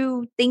 did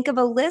you think of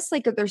a list?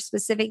 Like, are there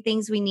specific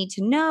things we need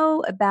to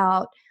know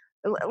about?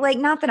 Like,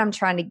 not that I'm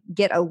trying to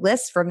get a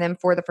list from them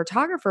for the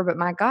photographer, but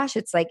my gosh,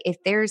 it's like, if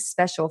there's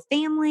special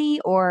family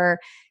or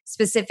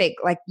specific,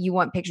 like, you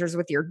want pictures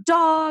with your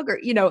dog or,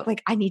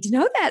 like, I need to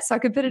know that so I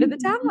could put it in the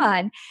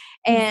timeline.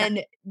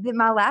 And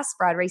my last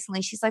bride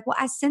recently, she's like, well,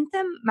 I sent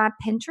them my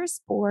Pinterest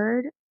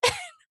board.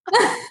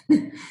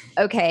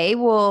 Okay,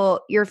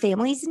 well, your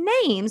family's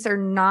names are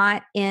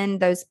not in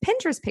those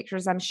Pinterest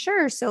pictures, I'm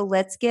sure. So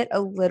let's get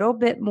a little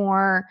bit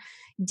more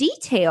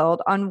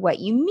detailed on what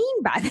you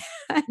mean by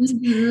that. So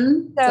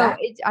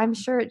Exactly. I'm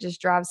sure it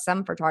just drives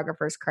some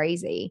photographers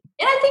crazy.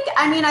 And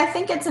I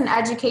think it's an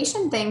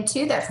education thing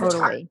too, that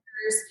photographers Totally.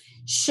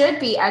 should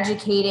be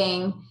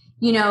educating,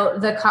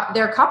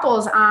 their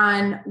couples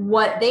on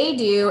what they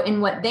do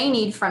and what they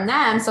need from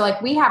them. So like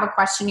we have a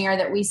questionnaire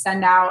that we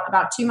send out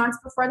about 2 months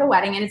before the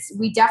wedding, and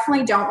we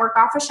definitely don't work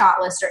off a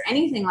shot list or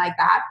anything like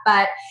that.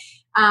 But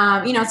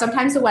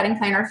sometimes the wedding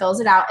planner fills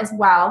it out as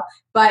well.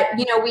 But,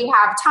 we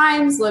have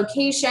times,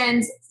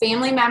 locations,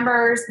 family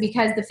members,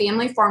 because the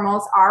family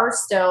formals are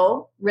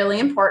still really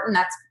important.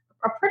 That's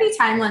a pretty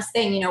timeless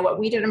thing. What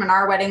we did in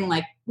our wedding,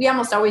 like we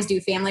almost always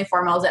do family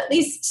formals, at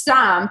least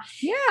some.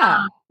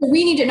 Yeah.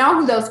 We need to know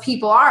who those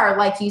people are,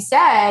 like you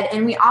said.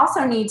 And we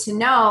also need to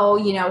know,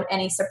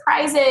 any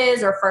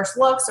surprises or first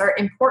looks or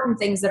important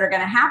things that are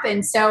going to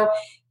happen. So,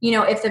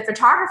 if the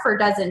photographer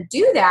doesn't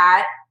do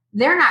that,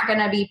 they're not going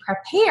to be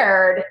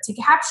prepared to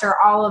capture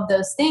all of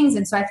those things.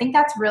 And so I think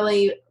that's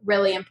really,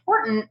 really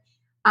important.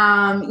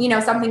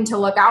 Something to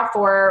look out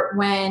for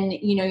when,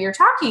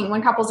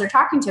 when couples are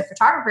talking to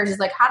photographers is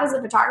like, how does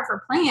a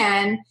photographer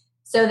plan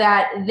so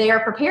that they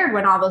are prepared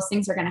when all those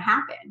things are going to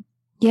happen?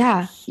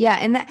 Yeah. Yeah.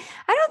 And that,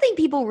 I don't think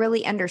people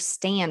really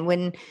understand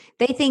when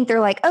they think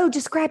they're like, oh,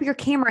 just grab your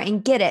camera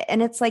and get it.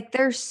 And it's like,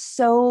 there's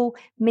so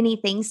many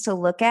things to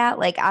look at.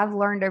 Like I've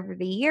learned over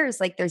the years,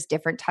 like there's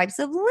different types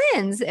of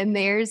lens and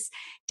there's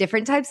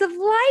different types of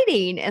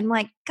lighting. And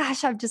like,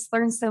 gosh, I've just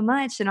learned so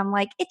much. And I'm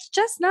like, it's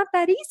just not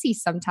that easy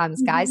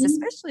sometimes, guys,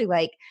 especially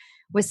like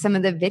with some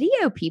of the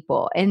video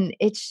people. And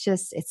it's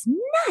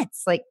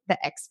nuts, like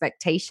the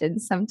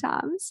expectations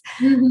sometimes.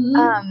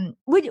 What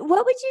would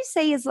you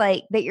say is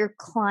like that your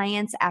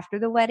clients after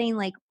the wedding,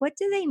 like what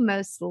do they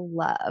most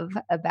love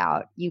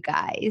about you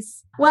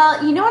guys?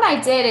 Well, what I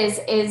did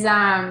is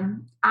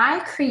I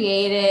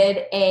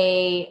created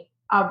a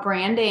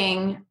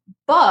branding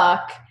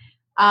book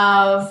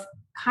of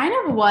kind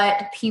of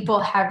what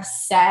people have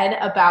said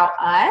about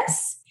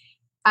us.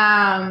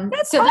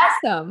 That's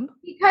awesome.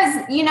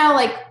 Because,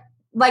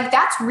 like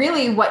that's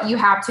really what you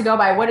have to go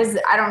by.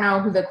 I don't know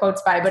who the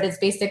quote's by, but it's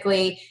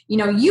basically,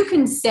 you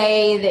can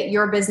say that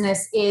your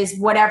business is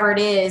whatever it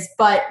is,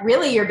 but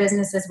really your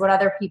business is what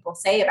other people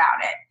say about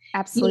it.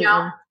 Absolutely.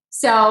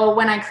 So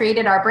when I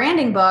created our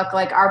branding book,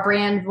 like our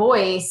brand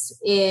voice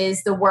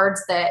is the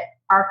words that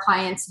our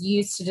clients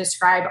use to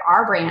describe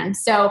our brand.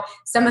 So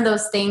some of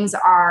those things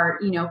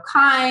are,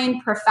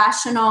 kind,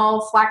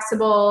 professional,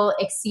 flexible,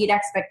 exceed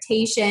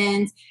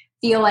expectations,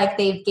 feel like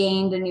they've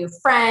gained a new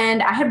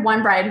friend. I had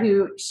one bride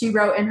who she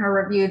wrote in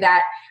her review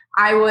that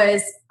I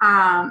was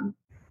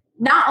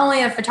not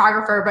only a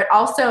photographer, but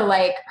also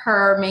like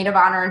her maid of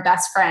honor and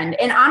best friend.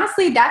 And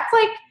honestly, that's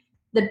like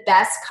the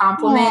best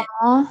compliment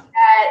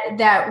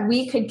that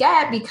we could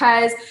get,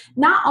 because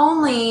not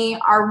only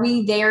are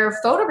we there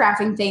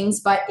photographing things,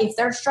 but if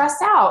they're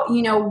stressed out,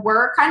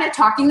 we're kind of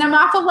talking them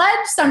off a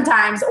ledge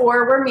sometimes,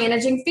 or we're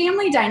managing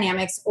family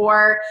dynamics,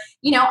 or,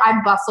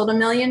 I've bustled a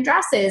million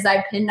dresses,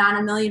 I've pinned on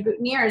a million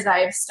boutonnieres,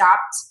 I've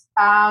stopped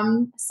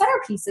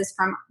centerpieces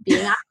from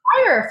being on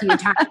fire a few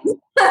times.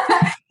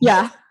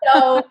 Yeah.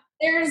 So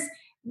there's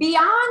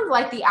beyond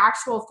like the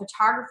actual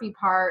photography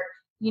part,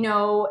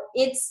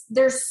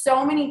 there's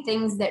so many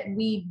things that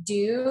we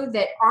do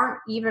that aren't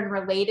even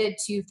related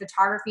to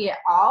photography at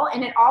all.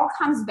 And it all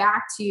comes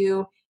back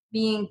to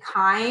being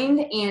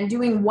kind and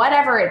doing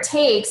whatever it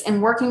takes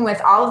and working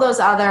with all of those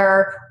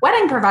other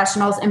wedding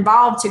professionals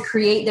involved to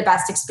create the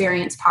best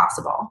experience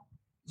possible.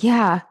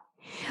 Yeah.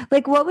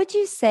 Like, what would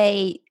you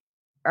say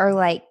are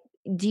like,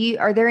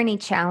 are there any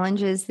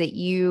challenges that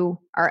you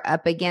are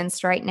up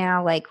against right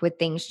now? Like with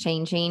things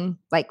changing,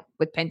 like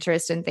with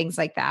Pinterest and things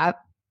like that?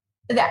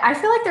 I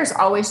feel like there's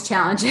always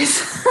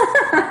challenges.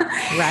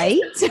 Right?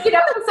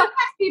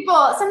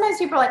 Sometimes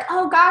people are like,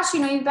 oh gosh,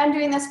 you've been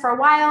doing this for a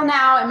while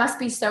now. It must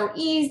be so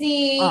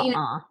easy.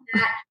 I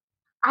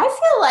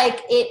feel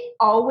like it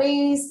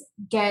always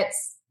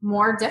gets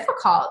more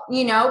difficult,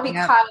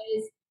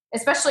 because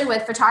especially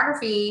with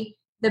photography,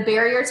 the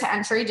barrier to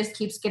entry just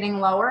keeps getting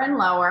lower and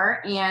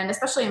lower. And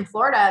especially in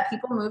Florida,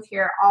 people move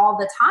here all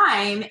the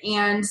time.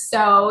 And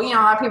so, a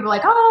lot of people are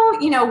like, oh,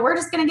 we're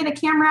just going to get a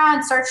camera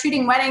and start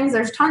shooting weddings.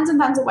 There's tons and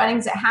tons of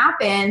weddings that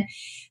happen.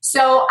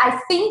 So I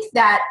think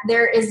that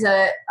there is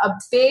a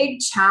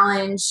big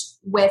challenge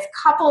with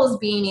couples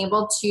being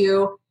able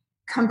to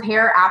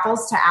compare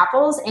apples to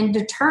apples and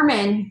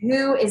determine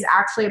who is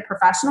actually a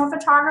professional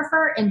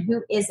photographer and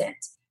who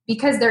isn't.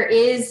 Because there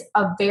is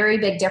a very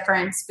big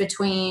difference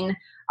between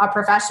a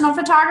professional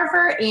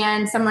photographer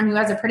and someone who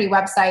has a pretty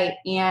website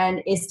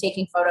and is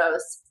taking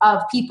photos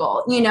of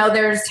people.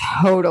 There's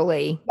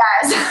totally.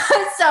 Yes.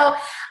 So I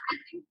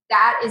think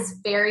that is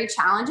very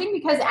challenging,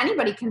 because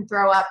anybody can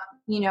throw up,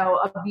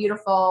 a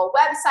beautiful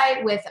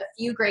website with a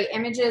few great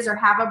images or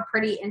have a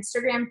pretty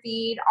Instagram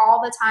feed all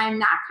the time.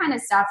 That kind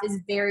of stuff is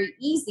very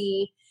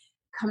easy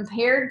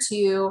compared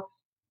to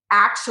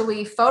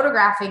actually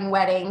photographing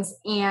weddings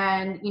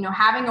and,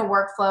 having a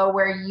workflow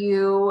where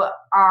you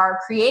are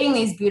creating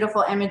these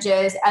beautiful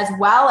images as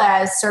well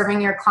as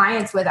serving your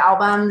clients with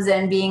albums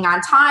and being on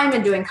time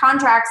and doing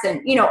contracts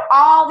and,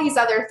 all these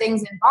other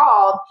things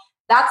involved,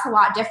 that's a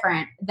lot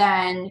different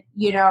than,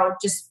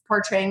 just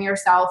portraying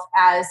yourself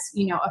as,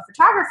 a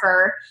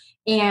photographer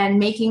and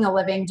making a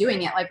living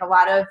doing it. Like a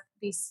lot of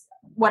these,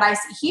 what I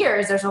see here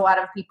is there's a lot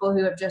of people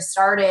who have just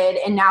started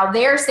and now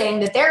they're saying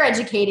that they're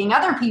educating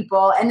other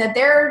people and that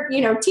they're,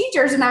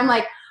 teachers. And I'm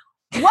like,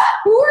 what,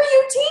 who are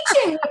you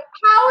teaching?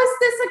 How is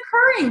this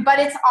occurring? But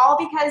it's all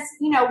because,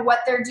 what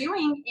they're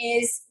doing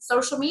is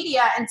social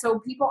media. And so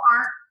people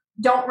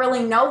don't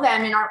really know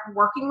them and aren't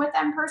working with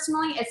them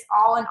personally. It's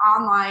all an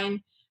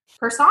online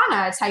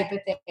persona type of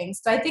thing.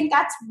 So I think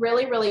that's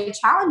really, really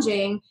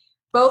challenging,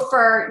 both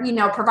for,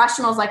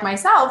 professionals like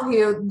myself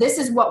who this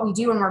is what we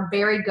do and we're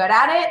very good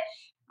at it,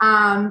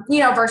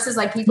 versus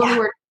like people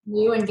who are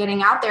new and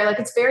getting out there. Like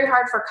it's very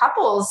hard for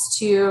couples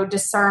to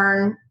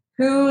discern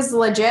who's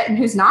legit and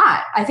who's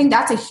not. I think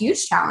that's a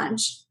huge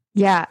challenge.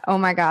 Yeah. Oh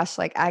my gosh.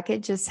 Like I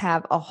could just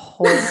have a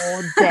whole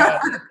day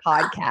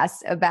podcast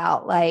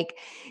about like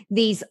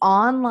these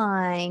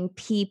online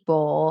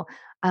people.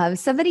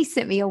 Somebody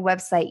sent me a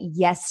website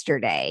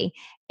yesterday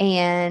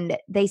and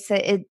they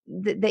said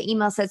the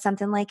email said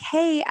something like,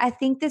 hey, I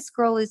think this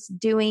girl is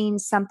doing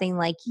something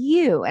like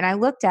you. And I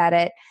looked at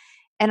it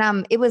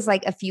and it was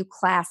like a few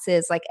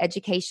classes, like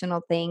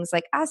educational things.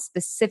 Like I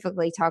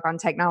specifically talk on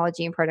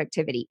technology and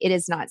productivity. It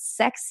is not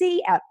sexy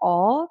at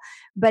all,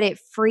 but it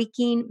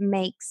freaking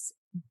makes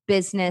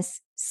business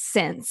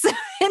sense.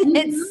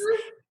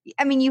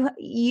 And you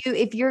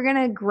if you're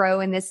going to grow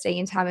in this day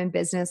and time in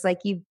business, like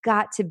you've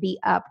got to be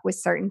up with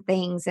certain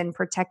things and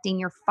protecting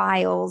your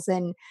files.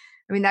 And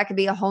that could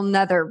be a whole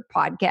nother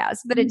podcast,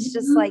 but it's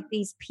just like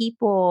these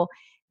people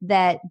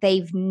that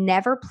they've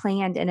never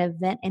planned an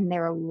event in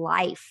their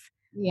life.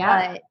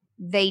 Yeah. But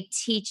they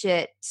teach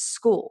at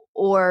school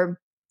or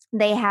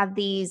they have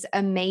these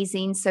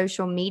amazing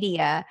social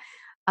media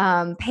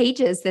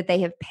pages that they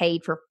have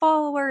paid for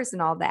followers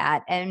and all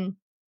that. And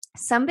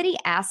somebody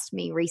asked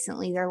me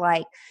recently, they're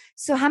like,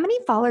 so how many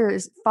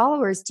followers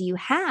do you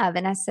have?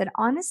 And I said,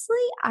 honestly,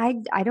 I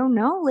don't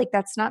know. Like,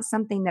 that's not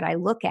something that I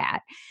look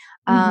at.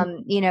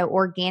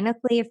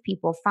 Organically, if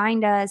people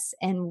find us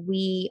and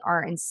we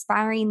are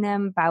inspiring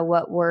them by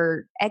what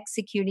we're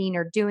executing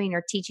or doing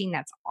or teaching,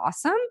 that's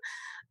awesome.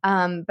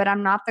 But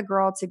I'm not the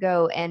girl to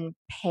go and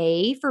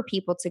pay for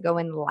people to go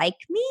and like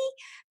me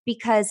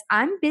because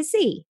I'm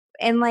busy.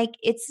 And like,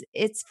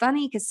 it's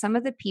funny because some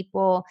of the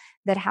people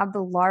that have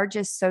the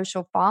largest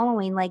social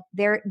following, like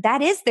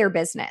that is their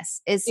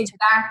business is to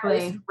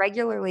post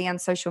regularly on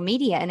social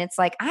media. And it's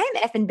like, I'm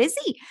effing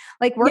busy.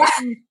 Like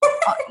working,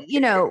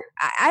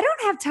 I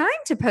don't have time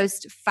to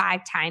post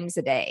 5 times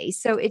a day.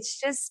 So it's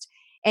just,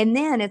 and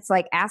then it's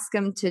like, ask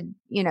them to,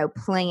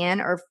 plan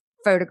or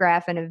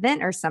photograph an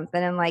event or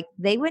something. And like,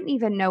 they wouldn't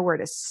even know where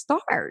to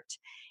start.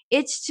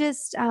 It's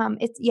just,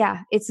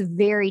 it's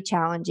very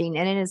challenging.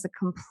 And it is a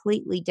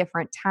completely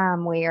different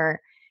time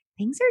where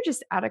things are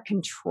just out of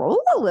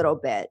control a little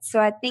bit. So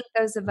I think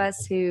those of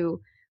us who,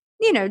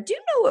 do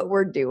know what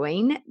we're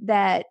doing,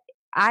 that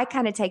I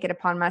kind of take it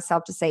upon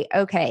myself to say,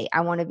 okay,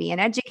 I want to be an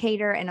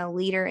educator and a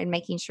leader in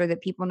making sure that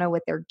people know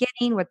what they're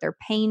getting, what they're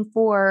paying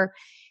for,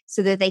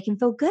 so that they can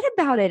feel good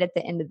about it at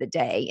the end of the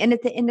day and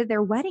at the end of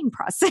their wedding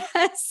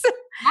process.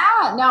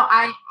 Yeah, no,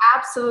 I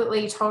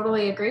absolutely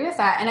totally agree with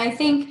that. And I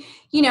think,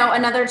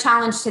 another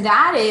challenge to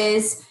that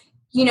is,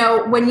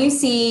 when you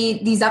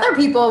see these other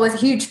people with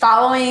huge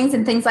followings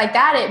and things like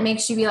that, it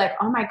makes you be like,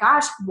 oh my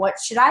gosh, what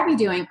should I be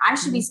doing? I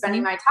should be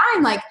spending my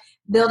time like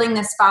building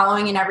this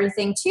following and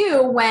everything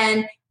too,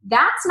 when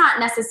that's not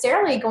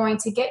necessarily going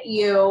to get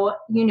you,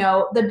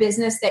 the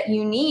business that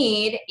you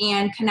need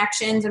and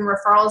connections and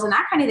referrals and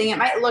that kind of thing. It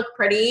might look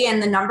pretty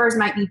and the numbers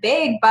might be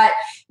big, but,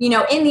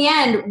 in the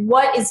end,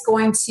 what is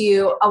going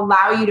to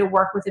allow you to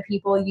work with the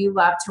people you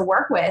love to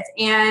work with?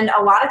 And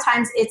a lot of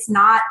times it's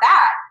not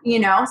that,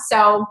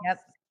 so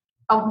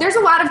there's a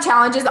lot of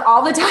challenges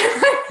all the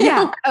time.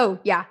 Yeah. Oh,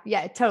 yeah.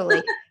 Yeah,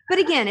 totally. But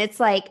again, it's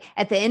like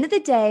at the end of the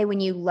day, when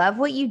you love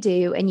what you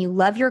do and you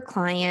love your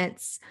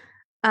clients,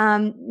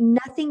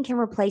 nothing can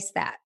replace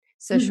that.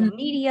 Social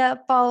media,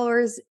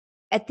 followers,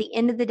 at the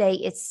end of the day,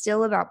 it's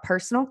still about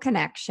personal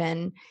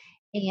connection.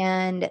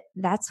 And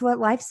that's what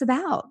life's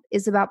about,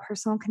 is about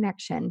personal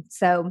connection.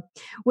 So,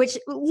 which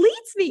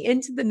leads me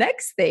into the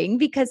next thing,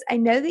 because I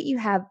know that you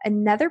have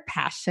another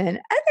passion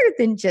other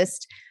than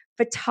just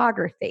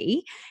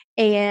photography.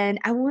 And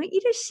I want you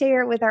to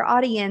share with our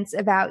audience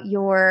about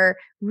your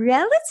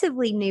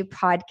relatively new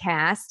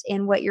podcast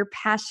and what your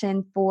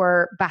passion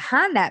for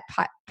behind that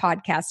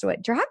podcast,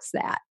 what drives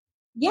that.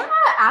 Yeah,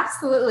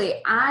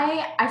 absolutely.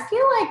 I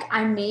feel like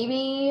I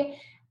maybe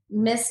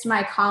missed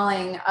my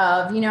calling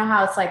of,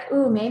 how it's like,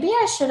 ooh, maybe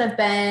I should have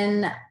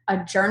been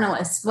a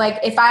journalist.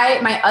 Like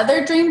my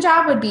other dream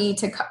job would be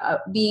to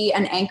be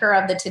an anchor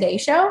of the Today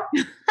Show,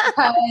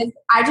 because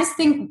I just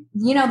think,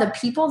 the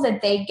people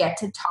that they get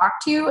to talk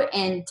to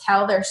and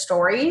tell their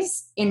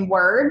stories in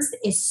words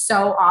is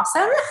so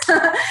awesome.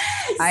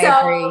 I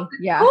agree.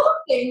 Yeah. The cool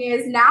thing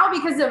is now,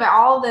 because of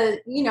all the,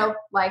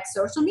 like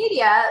social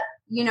media,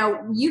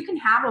 you can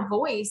have a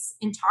voice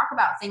and talk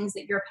about things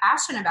that you're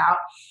passionate about.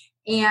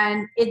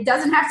 And it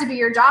doesn't have to be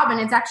your job, and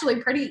it's actually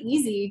pretty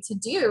easy to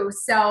do.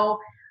 So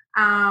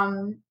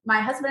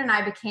my husband and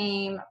I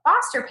became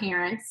foster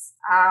parents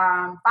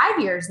 5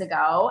 years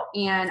ago,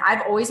 and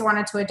I've always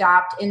wanted to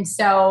adopt. And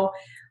so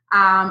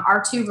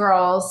our 2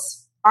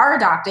 girls are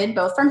adopted,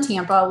 both from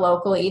Tampa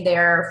locally.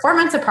 They're 4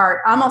 months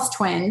apart, almost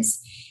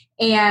twins.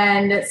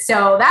 And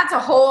so that's a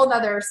whole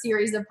other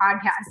series of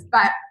podcasts.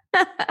 But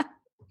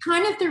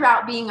kind of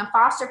throughout being a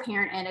foster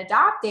parent and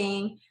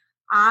adopting,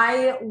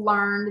 I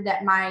learned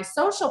that my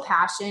social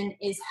passion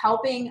is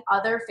helping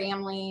other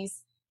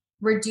families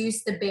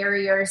reduce the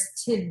barriers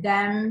to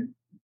them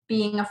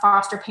being a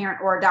foster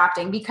parent or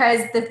adopting.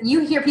 Because you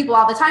hear people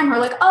all the time who are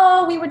like,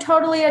 oh, we would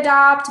totally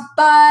adopt,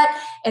 but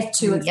it's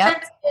too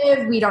expensive.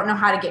 Yep. We don't know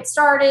how to get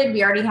started.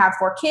 We already have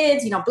 4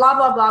 kids, blah,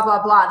 blah, blah,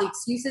 blah, blah. The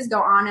excuses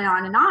go on and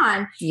on and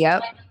on.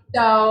 Yep. And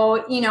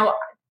so,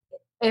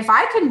 if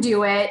I can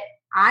do it,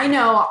 I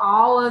know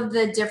all of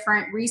the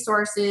different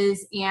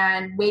resources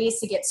and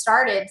ways to get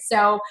started.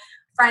 So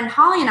friend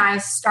Holly and I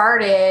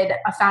started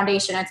a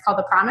foundation. It's called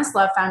the Promise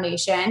Love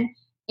Foundation.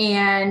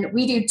 And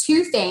we do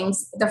 2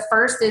 things. The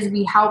first is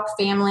we help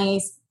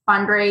families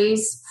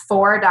fundraise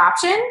for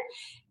adoption.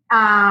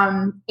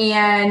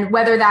 And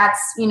whether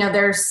that's,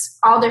 there's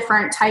all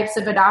different types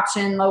of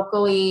adoption,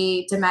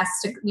 locally,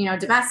 domestic,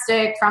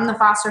 from the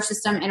foster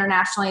system,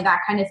 internationally,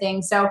 that kind of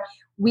thing. So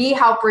we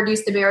help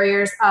reduce the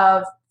barriers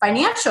of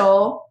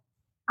financial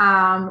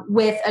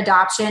with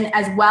adoption,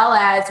 as well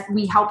as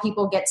we help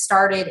people get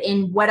started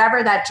in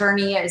whatever that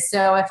journey is.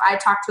 So if I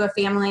talk to a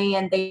family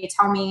and they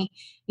tell me,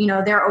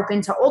 they're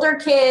open to older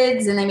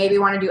kids and they maybe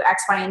want to do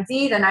X, Y, and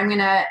Z, then I'm going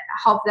to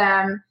help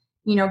them,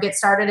 get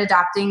started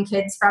adopting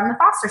kids from the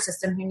foster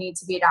system who need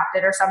to be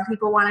adopted. Or some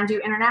people want to do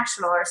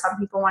international, or some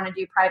people want to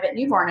do private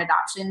newborn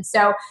adoption.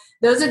 So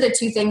those are the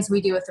 2 things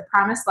we do with the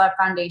Promise Love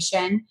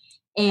Foundation.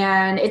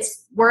 And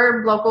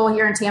we're local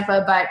here in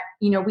Tampa, but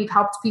we've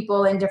helped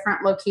people in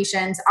different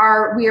locations.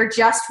 We are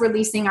just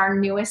releasing our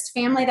newest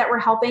family that we're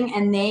helping,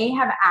 and they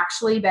have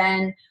actually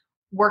been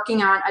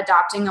working on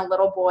adopting a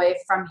little boy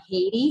from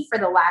Haiti for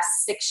the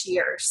last 6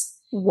 years.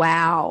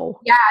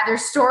 Wow. Yeah, their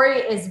story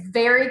is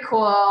very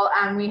cool.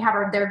 We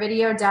have their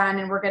video done,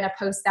 and we're going to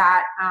post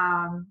that.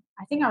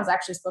 I think I was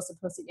actually supposed to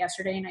post it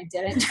yesterday, and I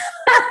didn't.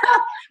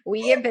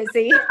 We get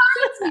busy.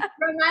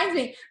 Reminds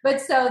me.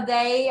 But so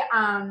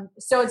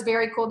so it's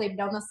very cool. They've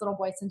known this little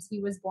boy since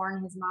he was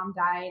born. His mom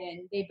died,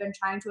 and they've been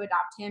trying to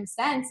adopt him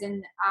since.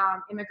 And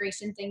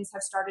immigration things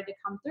have started to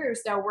come through.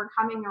 So we're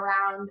coming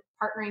around,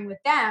 partnering with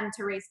them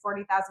to raise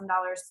 $40,000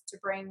 to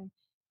bring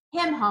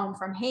him home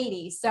from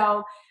Haiti.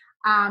 So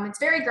it's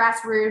very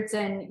grassroots,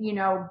 and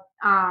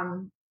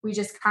we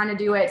just kind of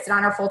do it. It's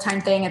not our full-time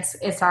thing.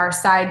 It's our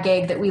side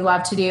gig that we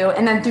love to do.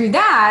 And then through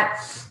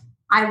that,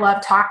 I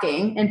love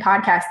talking and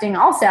podcasting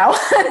also.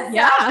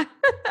 Yeah.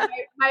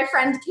 my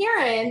friend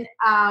Karen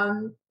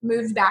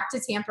moved back to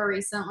Tampa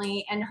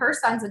recently, and her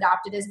son's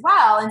adopted as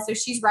well. And so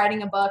she's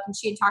writing a book, and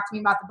she had talked to me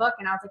about the book,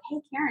 and I was like,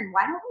 hey, Karen,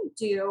 why don't we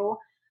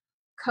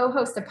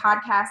co-host a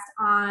podcast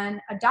on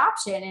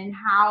adoption and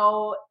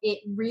how it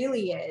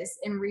really is,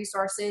 and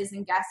resources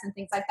and guests and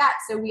things like that.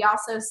 So we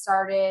also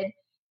started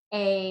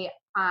a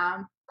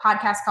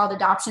podcast called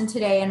Adoption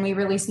Today, and we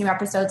release new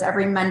episodes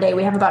every Monday.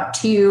 We have about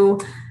 10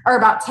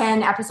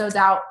 episodes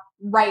out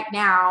right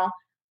now.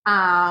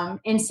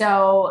 And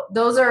so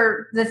those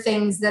are the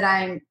things that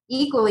I'm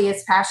equally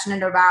as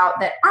passionate about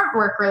that aren't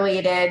work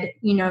related,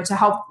 to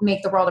help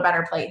make the world a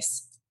better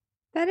place.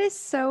 That is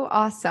so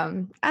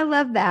awesome. I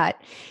love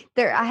that.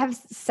 I have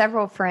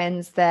several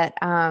friends that,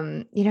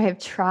 have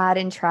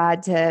tried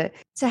to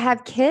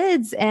have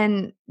kids,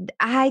 and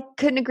I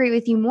couldn't agree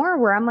with you more,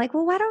 where I'm like,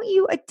 well, why don't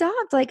you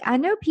adopt? Like, I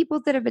know people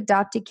that have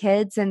adopted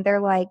kids, and they're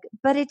like,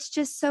 but it's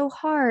just so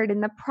hard in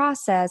the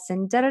process,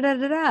 and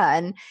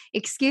and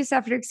excuse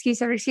after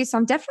excuse after excuse. So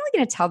I'm definitely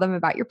going to tell them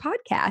about your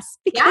podcast,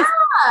 because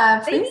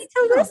they need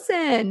to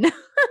listen.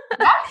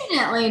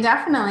 Definitely.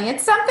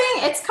 It's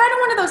kind of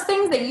one of those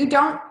things that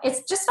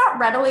it's just not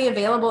readily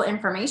available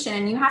information,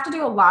 and you have to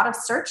do a lot of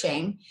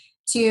searching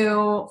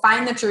to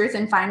find the truth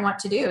and find what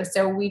to do.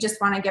 So we just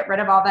want to get rid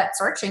of all that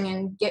searching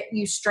and get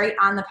you straight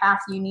on the path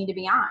you need to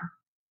be on.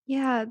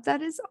 Yeah,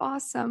 that is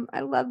awesome. I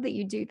love that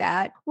you do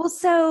that. Well,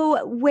 so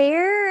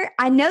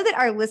I know that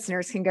our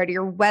listeners can go to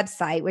your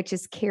website, which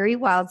is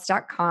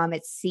carriewilds.com.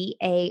 It's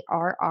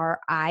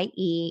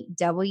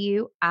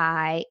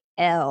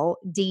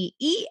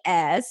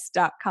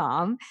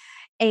CarrieWildes.com.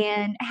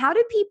 And how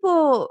do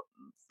people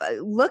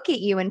look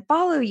at you and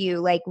follow you?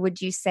 Like,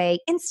 would you say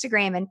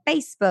Instagram and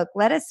Facebook?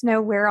 Let us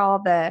know where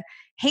all the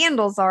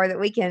handles are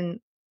that we can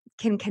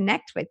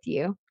connect with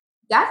you.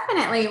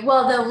 Definitely.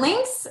 Well, the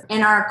links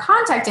and our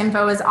contact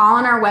info is all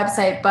on our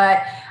website,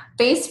 but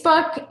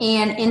Facebook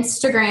and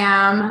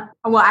Instagram,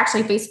 well,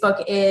 actually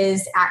Facebook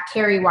is at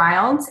Carrie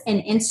Wilds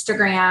and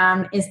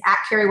Instagram is at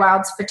Carrie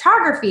Wilds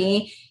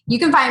Photography. You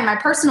can find my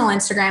personal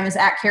Instagram is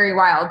at Carrie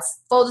Wilds.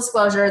 Full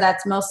disclosure,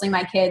 that's mostly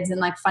my kids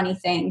and like funny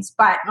things,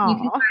 but you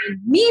can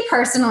find me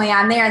personally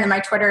on there. And then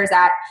my Twitter is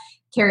at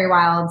Carrie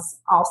Wilds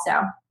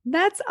also.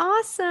 That's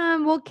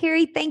awesome. Well,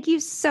 Carrie, thank you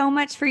so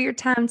much for your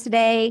time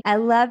today. I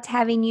loved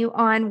having you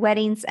on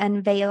Weddings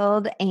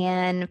Unveiled.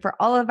 And for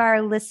all of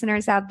our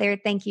listeners out there,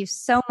 thank you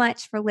so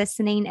much for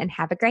listening and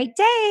have a great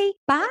day.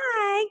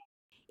 Bye.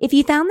 If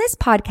you found this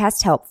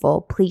podcast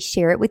helpful, please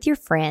share it with your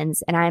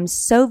friends. And I am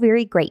so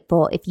very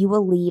grateful if you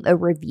will leave a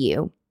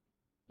review.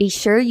 Be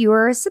sure you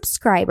are a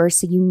subscriber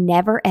so you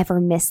never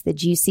ever miss the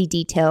juicy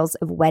details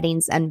of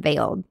Weddings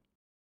Unveiled.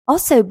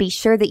 Also, be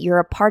sure that you're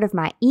a part of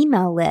my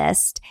email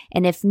list,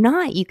 and if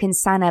not, you can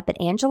sign up at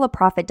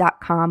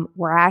angelaprofit.com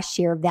where I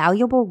share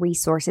valuable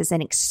resources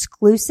and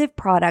exclusive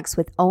products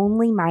with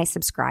only my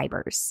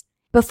subscribers.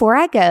 Before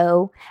I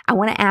go, I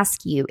want to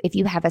ask you if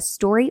you have a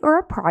story or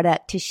a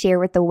product to share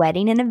with the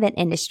wedding and event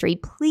industry,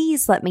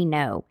 please let me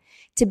know.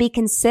 To be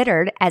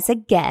considered as a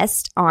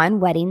guest on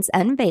Weddings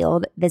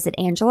Unveiled, visit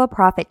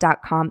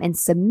angelaprofit.com and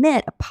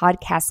submit a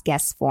podcast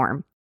guest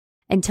form.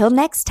 Until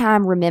next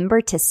time,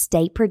 remember to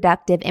stay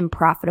productive and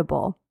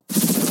profitable.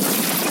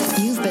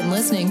 You've been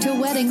listening to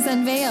Weddings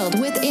Unveiled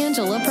with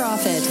Angela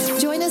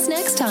Profit. Join us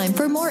next time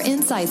for more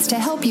insights to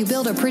help you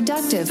build a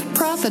productive,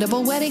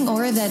 profitable wedding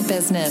or event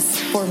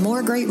business. For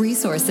more great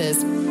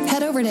resources,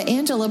 head over to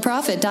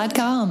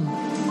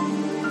angelaprofit.com.